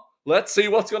on, let's see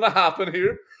what's going to happen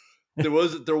here. There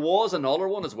was another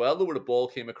one as well, though, where the ball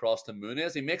came across to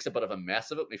Muniz. He makes a bit of a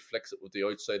mess of it when he flicks it with the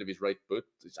outside of his right boot,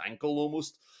 his ankle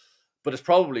almost. But it's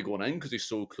probably going in because he's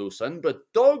so close in. But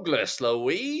Douglas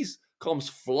Luiz comes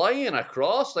flying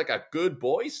across like a good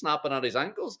boy, snapping at his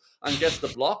ankles, and gets the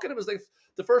block. And it was like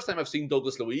the first time I've seen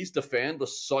Douglas Luiz defend with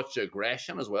such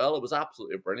aggression as well. It was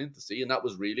absolutely brilliant to see. And that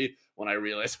was really when I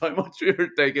realised how much we were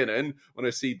digging in when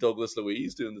I see Douglas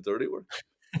Luiz doing the dirty work.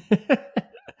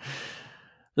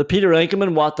 The Peter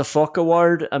Enkelman What the Fuck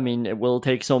Award, I mean, it will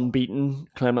take some beating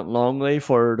Clement Longley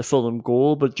for the Fulham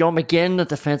goal, but John McGinn at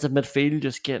defensive midfield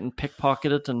just getting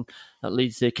pickpocketed, and that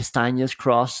leads to Castagna's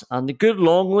cross. And the good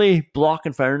Longley block,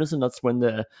 in fairness, and that's when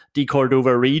the De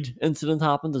Cordova Reed incident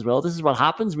happened as well. This is what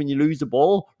happens when you lose the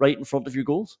ball right in front of your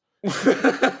goals.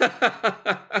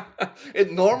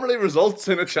 It normally results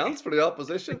in a chance for the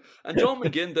opposition. And John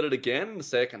McGinn did it again in the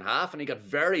second half, and he got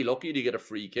very lucky to get a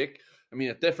free kick. I mean,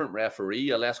 a different referee,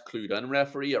 a less clued-in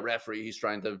referee, a referee who's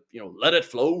trying to, let it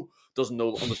flow, doesn't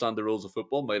understand the rules of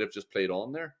football, might have just played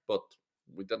on there, but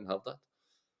we didn't have that.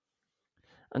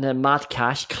 And then Matt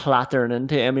Cash clattering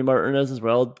into Emi Martinez as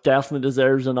well. Definitely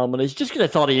deserves a nomination. Just because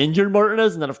I thought he injured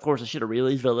Martinez, and then of course I should have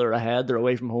realised Villa are ahead. They're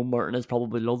away from home. Martinez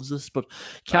probably loves this, but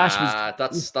Cash was.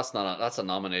 That's a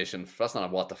nomination. That's not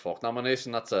a what the fuck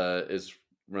nomination. Is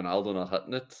Ronaldo not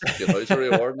hitting it? The advisory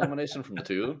award nomination from the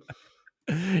two of them.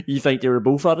 You think they were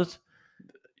both at it?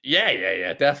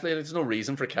 Yeah, definitely. There's no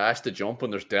reason for Cash to jump,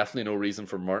 and there's definitely no reason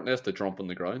for Martinez to jump on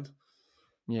the ground.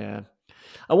 Yeah.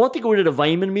 I want to go to the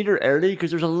Weimann meter early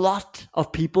because there's a lot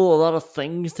of people, a lot of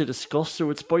things to discuss, so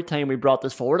it's about time we brought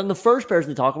this forward. And the first person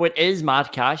to talk about is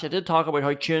Matt Cash. I did talk about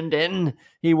how tuned in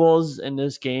he was in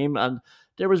this game, and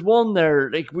there was one there,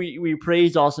 like we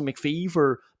praised Austin McPhee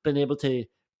for being able to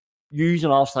use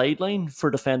an offside line for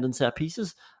defending set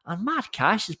pieces. And Matt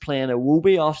Cash is playing a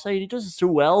Iwobi offside. He does it so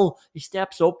well. He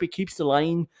steps up, he keeps the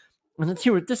line. And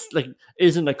this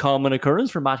isn't a common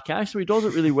occurrence for Matt Cash, so he does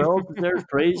it really well. There's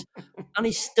praise. And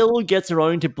he still gets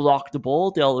around to block the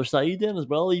ball the other side then as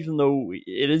well, even though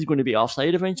it is going to be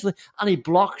offside eventually. And he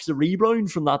blocks the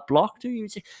rebound from that block too.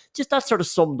 Just that sort of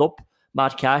summed up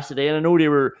Matt Cash today. And I know they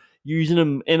were using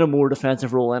him in a more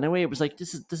defensive role anyway. It was like,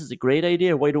 this is a great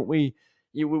idea. Why don't we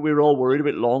were all worried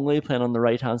about Longley playing on the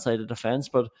right-hand side of defence,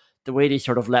 but the way they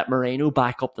sort of let Moreno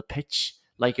back up the pitch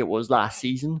like it was last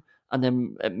season, and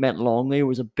then it meant Longley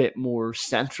was a bit more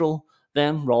central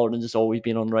then, rather than just always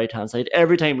being on the right-hand side.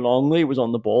 Every time Longley was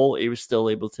on the ball, he was still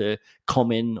able to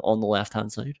come in on the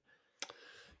left-hand side.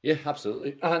 Yeah,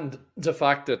 absolutely. And the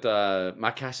fact that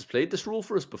Matt Cash has played this role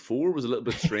for us before was a little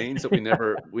bit strange that we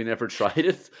never tried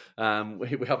it.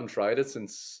 We haven't tried it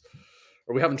since...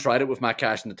 Or we haven't tried it with Matt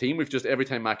Cash in the team. We've just, every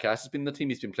time Matt Cash has been in the team,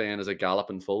 he's been playing as a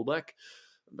galloping fullback.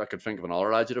 I could think of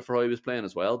another adjective for how he was playing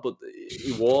as well. But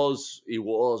he was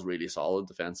really solid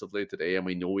defensively today, and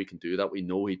we know he can do that. We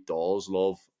know he does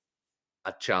love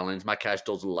a challenge. Matt Cash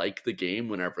does like the game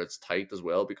whenever it's tight as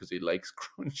well, because he likes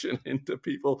crunching into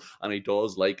people, and he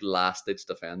does like last-ditch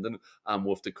defending. And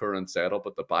with the current setup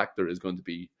at the back, there is going to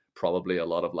be probably a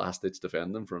lot of last-ditch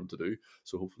defending for him to do.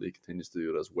 So hopefully he continues to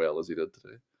do it as well as he did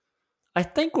today. I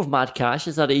think with Matt Cash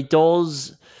is that he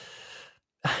does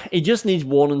He just needs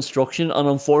one instruction, and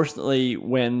unfortunately,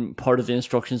 when part of the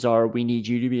instructions are we need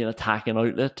you to be an attacking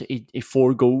outlet, he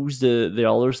forgoes the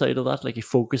other side of that. Like he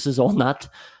focuses on that,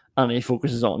 and he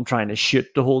focuses on trying to shoot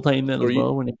the whole time then So as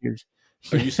well. When he hears,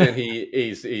 are you saying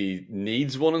he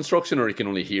needs one instruction, or he can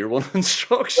only hear one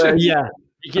instruction? yeah.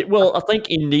 Well, I think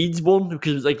he needs one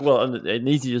because it's like, well, it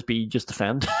needs to just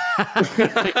defend.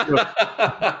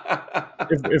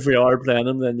 If we are playing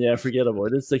him, then yeah, forget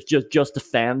about it. It's like just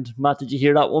defend. Matt, did you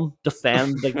hear that one?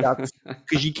 Defend, like that's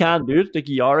because you can do it. Like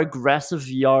you are aggressive,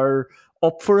 you are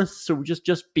up for it. So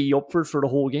just be up for it for the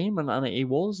whole game, and he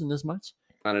was in this match.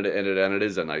 And it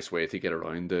is a nice way to get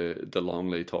around the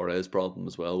Longley Torres problem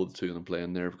as well, with the two of them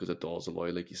playing there, because it does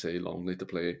allow, like you say, Longley to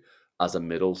play as a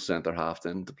middle centre half,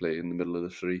 then to play in the middle of the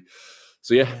three.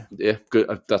 So yeah,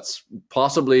 good. That's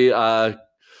possibly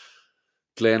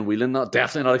Glenn Whelan,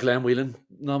 definitely not a Glenn Whelan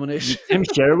nomination. Tim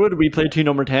Sherwood, we played two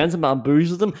number 10s and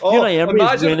bamboozled them. Unai Emery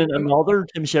is winning another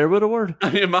Tim Sherwood award.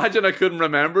 I imagine I couldn't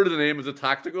remember the name of the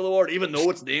tactical award, even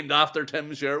though it's named after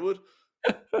Tim Sherwood.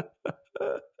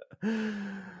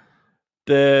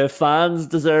 The fans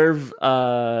deserve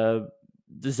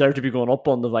to be going up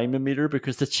on the Weimann meter,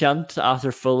 because the chant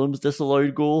after Fulham's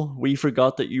disallowed goal, "We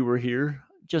forgot that you were here,"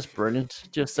 just brilliant.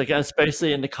 Just like,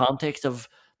 especially in the context of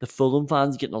the Fulham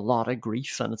fans getting a lot of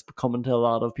grief, and it's coming to a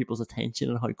lot of people's attention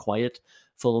and how quiet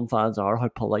Fulham fans are, how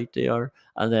polite they are.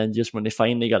 And then just when they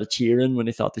finally got a cheer in when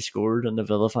they thought they scored, and the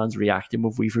Villa fans reacting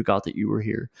with "We forgot that you were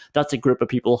here." That's a group of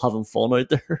people having fun out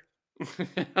there.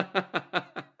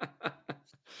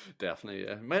 Definitely,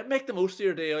 yeah. Make the most of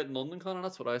your day out in London, Connor.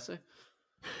 That's what I say.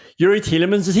 Yuri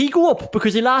Tielemans, does he go up?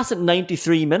 Because he lasted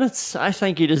 93 minutes. I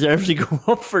think he deserves to go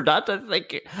up for that. I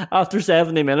think after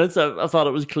 70 minutes, I thought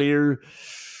it was clear.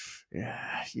 Yeah,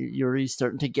 Yuri's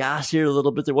starting to gas here a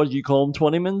little bit. What did you call him,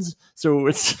 20 mins? So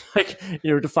it's like,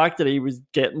 the fact that he was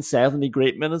getting 70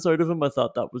 great minutes out of him, I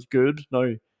thought that was good.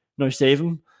 Now save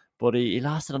him. But he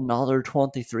lasted another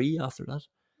 23 after that.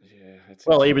 Yeah,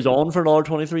 he was on for another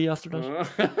 23 after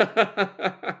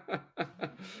that.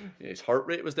 Yeah, his heart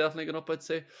rate was definitely going up, I'd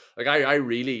say. Like, I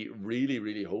really, really,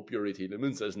 really hope Yuri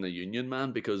Tielemans isn't a union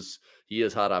man, because he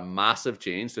has had a massive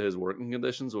change to his working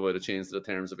conditions without a change to the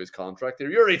terms of his contract here.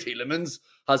 Yuri Tielemans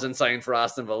hasn't signed for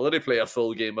Aston Villa to play a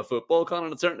full game of football, Con,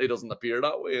 and it certainly doesn't appear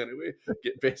that way anyway,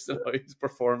 based on how he's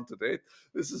performed to date.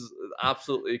 This is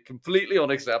absolutely, completely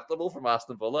unacceptable from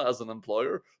Aston Villa as an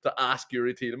employer to ask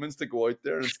Yuri Tielemans to go out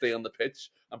there and stay on the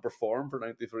pitch and perform for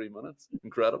 93 minutes.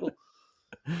 Incredible.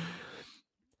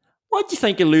 What do you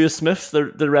think of Lewis Smith,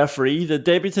 the referee, the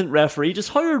debutant referee? Does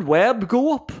Howard Webb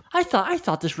go up? I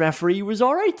thought this referee was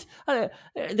all right.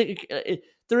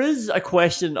 There is a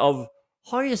question of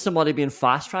how is somebody being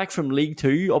fast tracked from League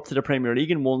 2 up to the Premier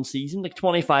League in one season, like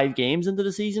 25 games into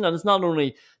the season, and it's not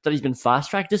only that he's been fast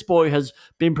tracked. This boy has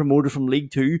been promoted from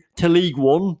League 2 to League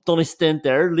 1, done his stint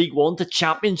there, League 1 to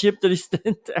Championship, did his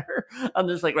stint there, and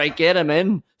it's like, right, get him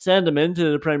in, send him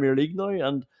into the Premier League now,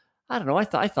 and I don't know. I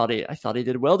thought he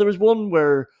did well. There was one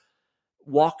where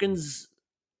Watkins,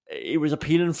 he was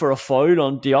appealing for a foul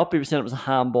on Diop. He was saying it was a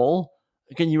handball.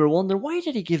 Again, you were wondering, why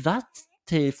did he give that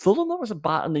to Fulham? That was a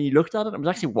bat. And then you looked at it, and it was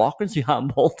actually Watkins who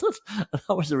handballed it. And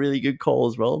that was a really good call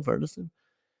as well, in fairness to him.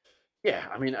 Yeah,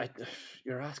 I mean,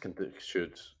 you're asking,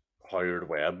 should Howard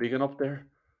Webb be going up there?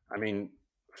 I mean,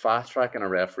 fast tracking a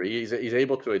referee, he's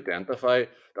able to identify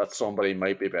that somebody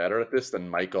might be better at this than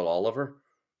Michael Oliver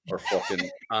or fucking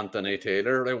Anthony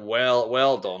Taylor. Like,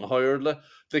 well done, Howard. Like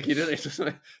he didn't.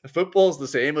 Football's the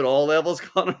same at all levels,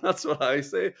 Connor. That's what I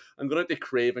say. I'm going to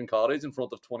Craven Cottage in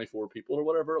front of 24 people or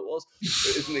whatever it was.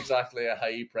 It isn't exactly a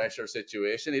high pressure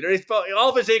situation either.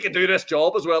 Obviously, he can do this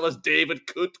job as well as David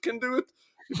Coote can do it.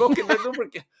 You fucking don't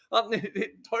forget.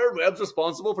 Howard Webb's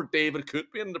responsible for David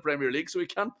Coote being in the Premier League, so we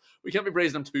can't be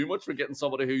praising him too much for getting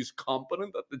somebody who's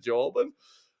competent at the job. And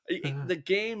the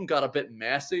game got a bit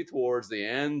messy towards the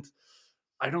end.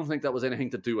 I don't think that was anything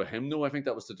to do with him, though. I think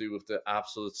that was to do with the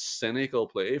absolute cynical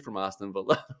play from Aston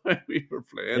Villa when we were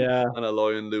playing, and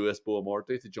allowing Lewis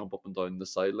Boamorte to jump up and down the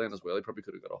sideline as well. He probably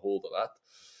could have got a hold of that.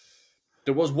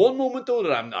 There was one moment, though,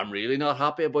 that I'm really not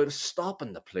happy about,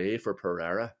 stopping the play for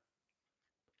Pereira.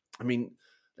 I mean,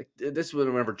 like, this was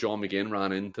whenever John McGinn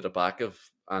ran into the back of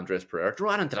Andres Pereira,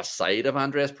 ran into the side of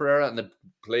Andres Pereira, and the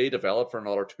play developed for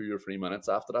another 2 or 3 minutes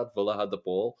after that. Villa had the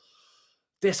ball.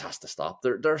 This has to stop.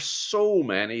 There are so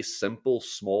many simple,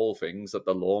 small things that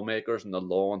the lawmakers and the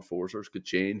law enforcers could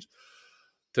change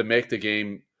to make the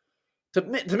game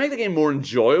more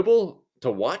enjoyable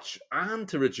to watch, and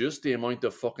to reduce the amount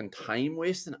of fucking time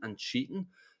wasting and cheating.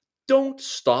 Don't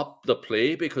stop the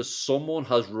play because someone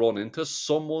has run into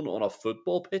someone on a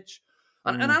football pitch.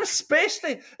 And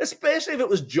especially if it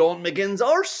was John McGinn's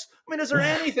arse. I mean, is there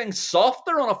anything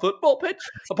softer on a football pitch?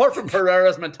 Apart from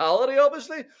Herrera's mentality,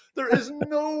 obviously. There is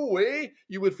no way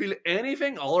you would feel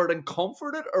anything other than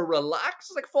comforted or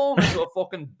relaxed. It's like falling into a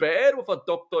fucking bed with a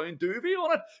duck-down duvet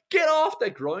on it. Get off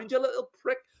the ground, you little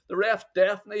prick. The ref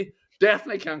definitely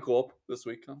can't go up this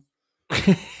week, huh?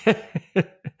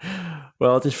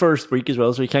 Well, it's his first week as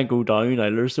well, so he can't go down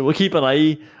either. So we'll keep an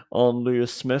eye on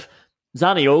Lewis Smith.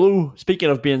 Zaniolo, speaking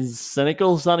of being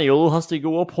cynical, Zaniolo has to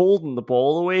go up holding the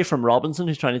ball away from Robinson,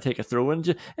 who's trying to take a throw in.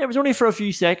 It was only for a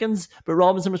few seconds, but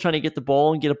Robinson was trying to get the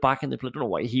ball and get it back in the play. I don't know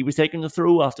why he was taking the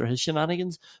throw after his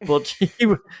shenanigans, but he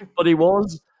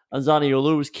was, and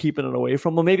Zaniolo was keeping it away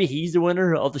from him. Maybe he's the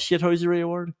winner of the Shithousery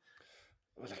Award.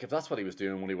 Like, if that's what he was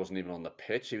doing when he wasn't even on the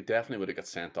pitch, he definitely would have got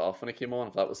sent off when he came on,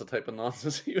 if that was the type of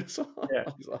nonsense he was on. Yeah.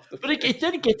 But it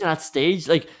didn't get to that stage.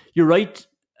 Like, you're right,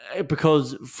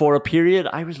 because for a period,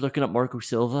 I was looking at Marco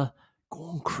Silva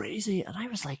going crazy, and I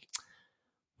was like,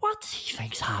 what do you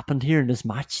think's happened here in this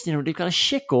match? You know, they've got a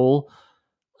shit goal,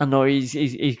 and now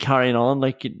he's carrying on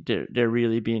like they're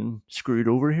really being screwed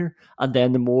over here. And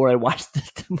then the more I watched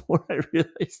it, the more I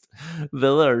realised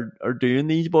Villa are doing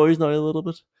these boys now a little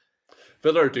bit.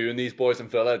 Villa are doing these boys,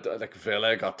 and Villa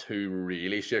got two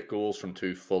really shit goals from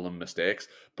two Fulham mistakes.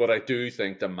 But I do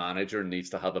think the manager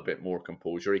needs to have a bit more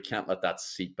composure. He can't let that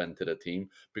seep into the team,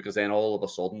 because then all of a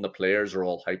sudden the players are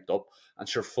all hyped up. And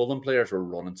sure, Fulham players were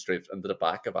running straight into the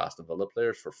back of Aston Villa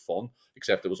players for fun,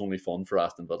 except it was only fun for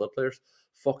Aston Villa players.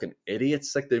 Fucking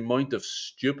idiots. Like, the amount of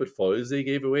stupid fouls they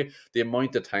gave away, the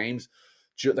amount of times...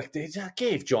 Like, they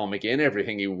gave John McGinn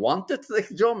everything he wanted. Like,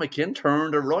 John McGinn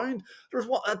turned around. There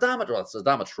was Adama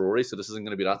Traore, so this isn't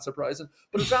going to be that surprising.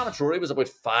 But Adama Traore was about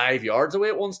 5 yards away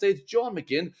at one stage. John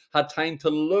McGinn had time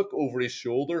to look over his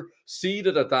shoulder, see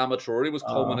that Adama Traore was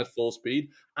coming at full speed,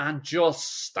 and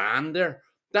just stand there.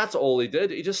 That's all he did.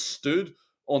 He just stood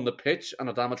on the pitch, and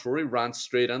Adama Traore ran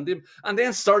straight into him, and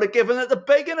then started giving it the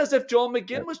biggin as if John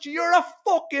McGinn was, you're a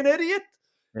fucking idiot.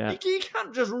 Yeah. You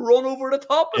can't just run over the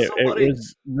top of somebody. It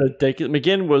was ridiculous.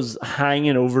 McGinn was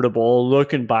hanging over the ball,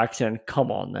 looking back, saying,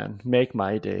 come on then, make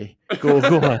my day. Go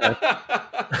ahead.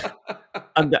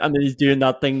 and then he's doing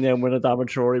that thing then when Adama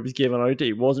Traore was giving out.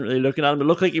 He wasn't really looking at him. It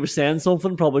looked like he was saying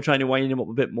something, probably trying to wind him up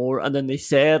a bit more. And then they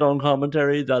said on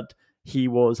commentary that he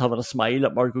was having a smile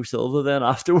at Marco Silva then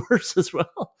afterwards as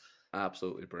well.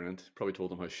 Absolutely brilliant. Probably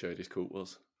told him how shite his coat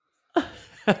was.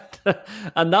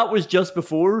 And that was just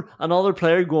before another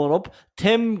player going up.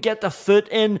 Tim, get the foot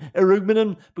in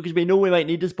Erugmanen, because we know we might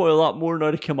need to spoil a lot more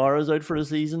now that Kamara's out for the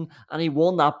season. And he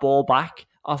won that ball back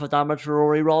off Adama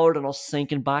Traore rather than us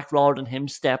sinking back, rather than him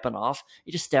stepping off.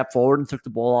 He just stepped forward and took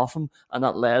the ball off him, and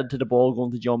that led to the ball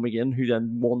going to John McGinn, who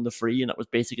then won the free, and that was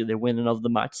basically the winning of the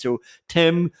match. So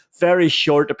Tim, very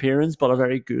short appearance, but a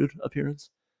very good appearance.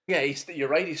 Yeah, you're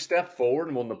right. He stepped forward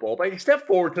and won the ball back. He stepped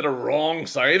forward to the wrong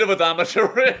side of Adama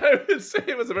Traore. I would say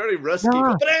it was a very risky.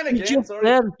 Nah, but then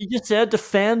again, you just said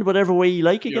defend whatever way you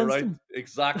like against him.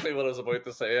 Exactly what I was about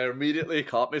to say. I immediately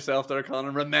caught myself there,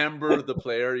 Conor. Remember the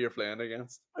player you're playing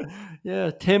against.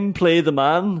 Yeah, Tim, play the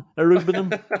man.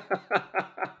 Erugmanen.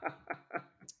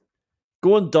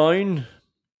 Going down.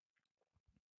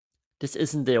 This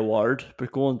isn't the award,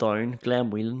 but going down. Glenn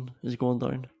Whelan is going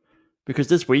down. Because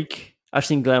this week, I've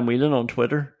seen Glenn Whelan on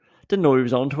Twitter. Didn't know he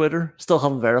was on Twitter. Still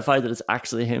haven't verified that it's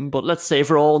actually him. But let's say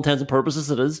for all intents and purposes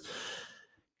it is.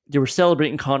 They were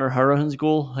celebrating Conor Hourihane's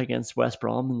goal against West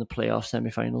Brom in the playoff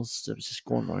semi-finals. It was just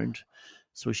going around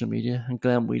social media. And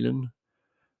Glenn Whelan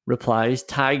replies,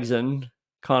 tags in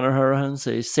Conor Hourihane,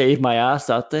 says, save my ass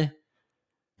that day.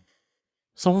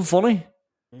 Something funny.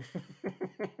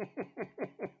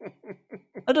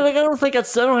 I don't think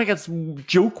it's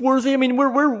joke worthy. I mean,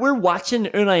 we're watching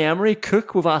Unai Emery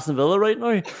cook with Aston Villa right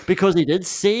now because he did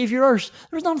save yours.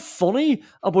 There's nothing funny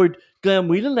about Glenn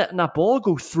Whelan letting that ball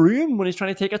go through him when he's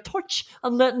trying to take a touch,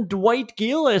 and letting Dwight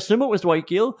Gale, I assume it was Dwight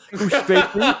Gale, go straight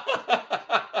through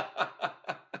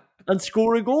and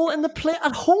score a goal in the play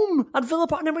at home at Villa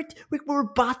Park. And we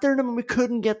were battering him and we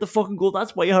couldn't get the fucking goal.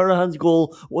 That's why Hourihane's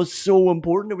goal was so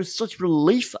important. It was such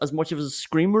relief, as much of a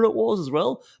screamer it was as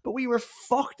well. But we were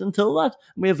fucked until that.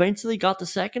 And we eventually got the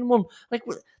second one. Like,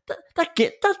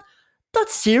 that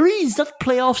series, that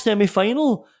playoff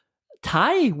semi-final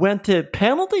tie went to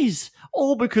penalties,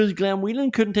 all because Glenn Whelan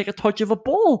couldn't take a touch of a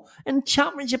ball in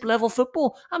championship level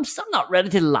football. I'm still not ready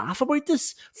to laugh about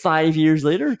this 5 years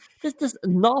later. There's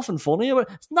nothing funny about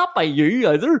it. It's not by you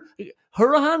either.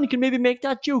 Hourihane can maybe make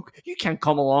that joke. You can't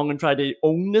come along and try to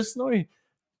own this now.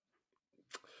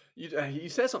 You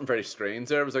said something very strange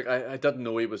there. It was like, I didn't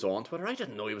know he was on Twitter. I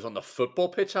didn't know he was on the football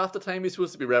pitch half the time. He's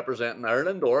supposed to be representing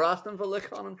Ireland or Aston Villa,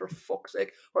 Conan, for fuck's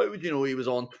sake. How would you know he was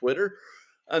on Twitter?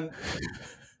 And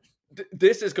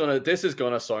this is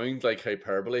gonna sound like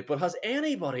hyperbole, but has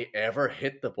anybody ever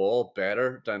hit the ball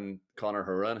better than Conor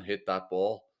Horan hit that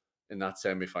ball in that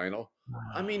semi-final?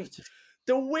 I mean,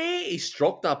 the way he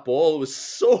struck that ball was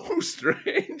so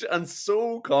strange and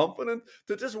so confident.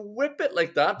 To just whip it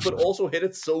like that, but also hit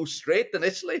it so straight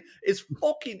initially is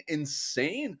fucking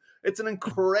insane. It's an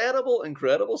incredible,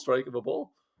 incredible strike of a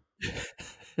ball.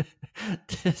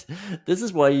 This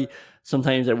is why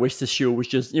sometimes I wish the show was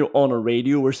just, on a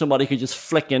radio where somebody could just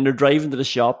flick in, they're driving to the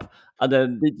shop and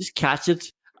then they just catch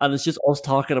it and it's just us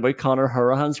talking about Conor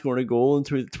Hourihane scoring a goal in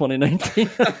 2019.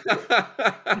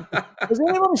 Has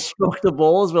anyone struck the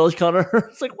ball as well as Conor?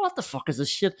 It's like, what the fuck is this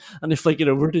shit? And they flick it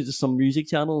over to just some music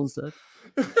channel instead.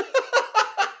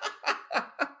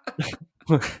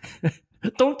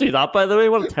 Don't do that, by the way.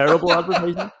 What a terrible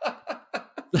advertisement.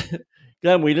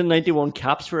 Glenn Whedon, 91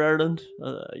 caps for Ireland.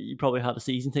 You probably had a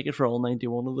season ticket for all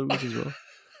 91 of those as well.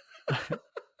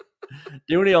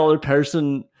 The only other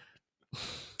person...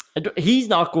 He's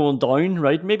not going down,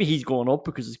 right? Maybe he's going up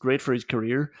because it's great for his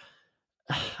career.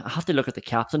 I have to look at the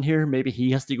captain here. Maybe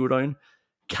he has to go down.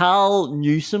 Cal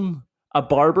Newsom, a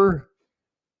barber,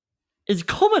 is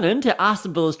coming into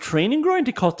Aston Villa's training ground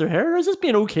to cut their hair. Is this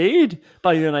being okayed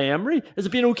by Unai Emery? Is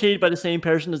it being okayed by the same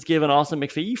person that's given Austin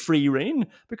McPhee free reign?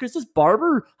 Because this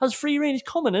barber has free reign. He's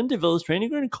coming into Villa's training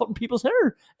ground and cutting people's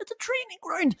hair. It's a training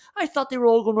ground. I thought they were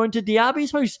all going round to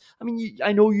Diaby's house. I mean,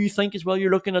 I know you think as well,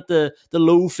 you're looking at the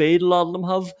low fade a lot of them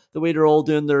have, the way they're all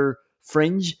doing their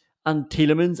fringe. And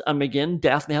Tielemans and McGinn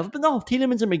definitely have it. But no,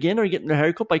 Tielemans and McGinn are getting their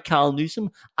haircut by Cal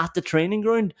Newsom at the training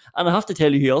ground. And I have to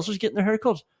tell you who else was getting their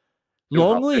haircut.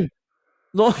 Longley.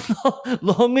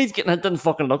 Longley's getting it. Didn't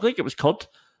fucking look like it was cut.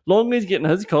 Longley's getting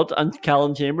his cut. And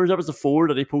Callum Chambers, that was the 4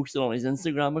 that he posted on his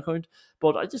Instagram account.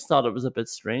 But I just thought it was a bit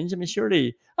strange. I mean,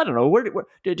 surely, I don't know. Where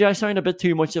did I sound a bit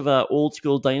too much of an old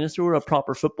school dinosaur, a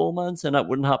proper football man, saying that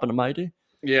wouldn't happen to my day?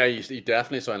 Yeah, you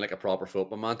definitely sound like a proper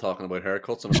football man talking about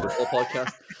haircuts on a football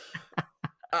podcast.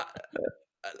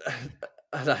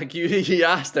 Like you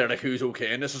asked there, like, who's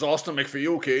okay? And this is Austin McPhee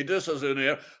okay? This is in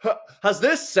here. Has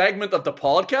this segment of the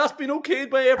podcast been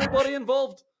okayed by everybody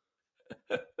involved?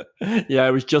 Yeah,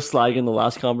 I was just slagging the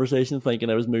last conversation, thinking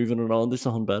I was moving it on to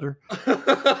something better.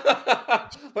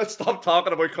 Let's stop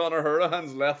talking about Conor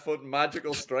Hourihane's left foot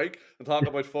magical strike and talk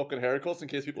about fucking haircuts in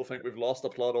case people think we've lost the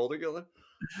plot altogether.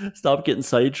 Stop getting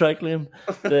sidetracked, Liam.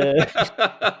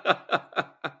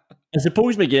 I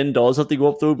suppose McGinn does have to go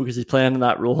up though because he's playing in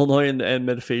that role now in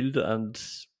midfield, and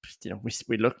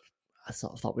we look. I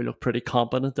thought we looked pretty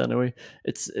competent anyway.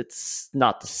 It's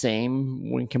not the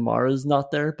same when Kamara's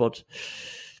not there, but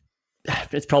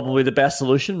it's probably the best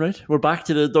solution, right? We're back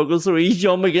to the Douglas Luiz,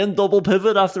 John McGinn double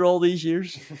pivot after all these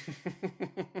years.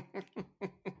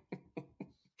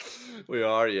 We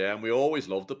are, yeah, and we always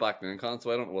loved it back then, Con,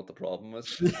 so I don't know what the problem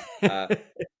is.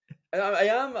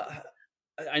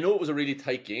 I know it was a really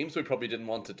tight game, so we probably didn't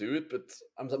want to do it, but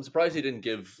I'm surprised he didn't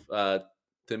give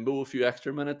Timbo a few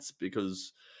extra minutes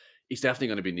because he's definitely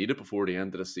going to be needed before the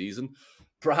end of the season.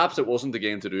 Perhaps it wasn't the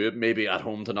game to do it. Maybe at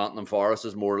home to Nottingham Forest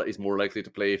he's more likely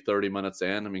to play 30 minutes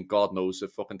in. I mean, God knows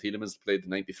if fucking Tielemans played the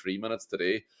 93 minutes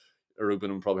today,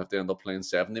 Ruben would probably have to end up playing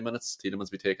 70 minutes. Tielemans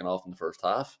be taken off in the first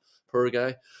half, poor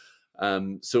guy.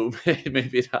 So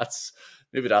maybe that's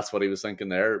what he was thinking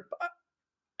there.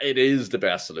 It is the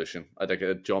best solution. I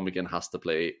think John McGinn has to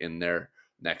play in there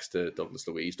next to Douglas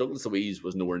Luiz. Douglas Luiz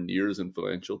was nowhere near as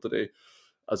influential today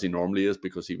as he normally is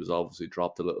because he was obviously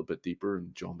dropped a little bit deeper,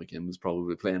 and John McGinn was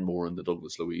probably playing more in the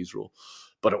Douglas Luiz role.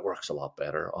 But it works a lot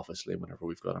better, obviously, whenever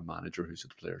we've got a manager who's the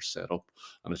players set up.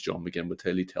 And as John McGinn would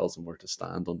tell, he tells them where to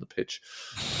stand on the pitch.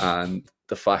 And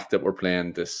the fact that we're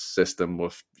playing this system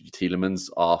with Tielemans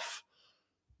off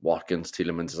Watkins,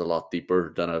 Tielemans is a lot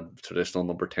deeper than a traditional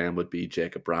number 10 would be.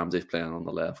 Jacob Ramsey's playing on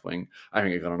the left wing. I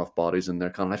think you've got enough bodies in there,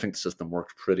 Colin. I think the system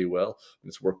worked pretty well.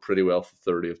 It's worked pretty well for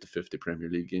 30 of the 50 Premier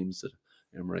League games that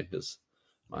Emery has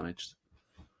managed.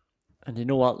 And you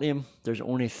know what, Liam? There's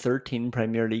only 13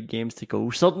 Premier League games to go.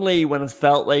 Suddenly, when it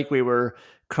felt like we were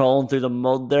crawling through the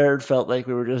mud there, it felt like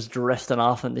we were just drifting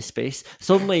off into space.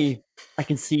 Suddenly, I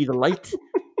can see the light.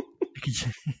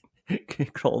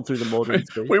 Crawling through the mud in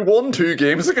space. We won 2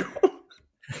 games ago.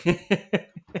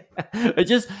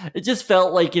 It just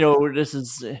felt like, this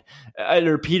is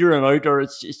either petering out or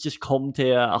it's just come to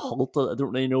a halt. I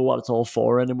don't really know what it's all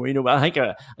for anymore. I think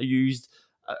I used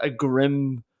a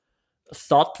grim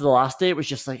thought the last day it was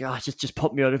just like, just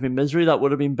put me out of my misery. That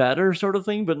would have been better, sort of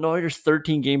thing. But now there's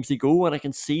 13 games to go, and I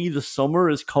can see the summer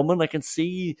is coming. I can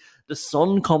see the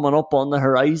sun coming up on the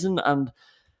horizon, and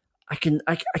I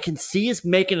can see us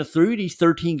making it through these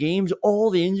 13 games, all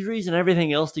the injuries and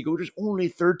everything else to go. There's only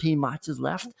 13 matches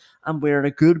left, and we're in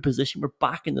a good position. We're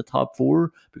back in the top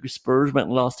 4 because Spurs went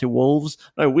and lost to Wolves.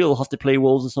 Now, we'll have to play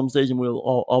Wolves at some stage, and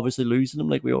we'll obviously lose to them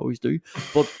like we always do.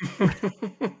 But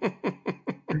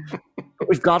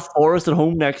we've got Forest at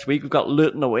home next week. We've got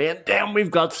Luton away, and then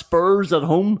we've got Spurs at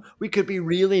home. We could be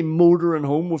really motoring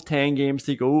home with 10 games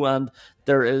to go, and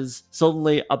there is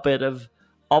suddenly a bit of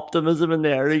optimism in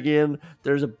there again.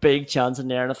 There's a big chance in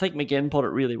there, and I think McGinn put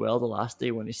it really well the last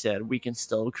day when he said we can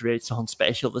still create something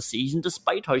special this season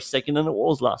despite how sickening it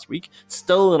was last week. It's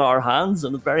still in our hands,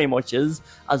 and it very much is,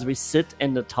 as we sit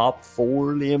in the top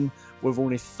 4, Liam, with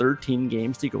only 13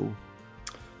 games to go.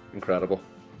 Incredible.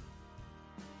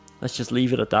 Let's just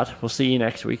leave it at that. We'll see you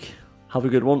next week. Have a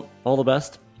good one. All the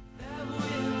best. That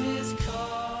wind is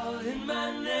calling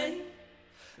my name,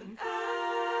 and I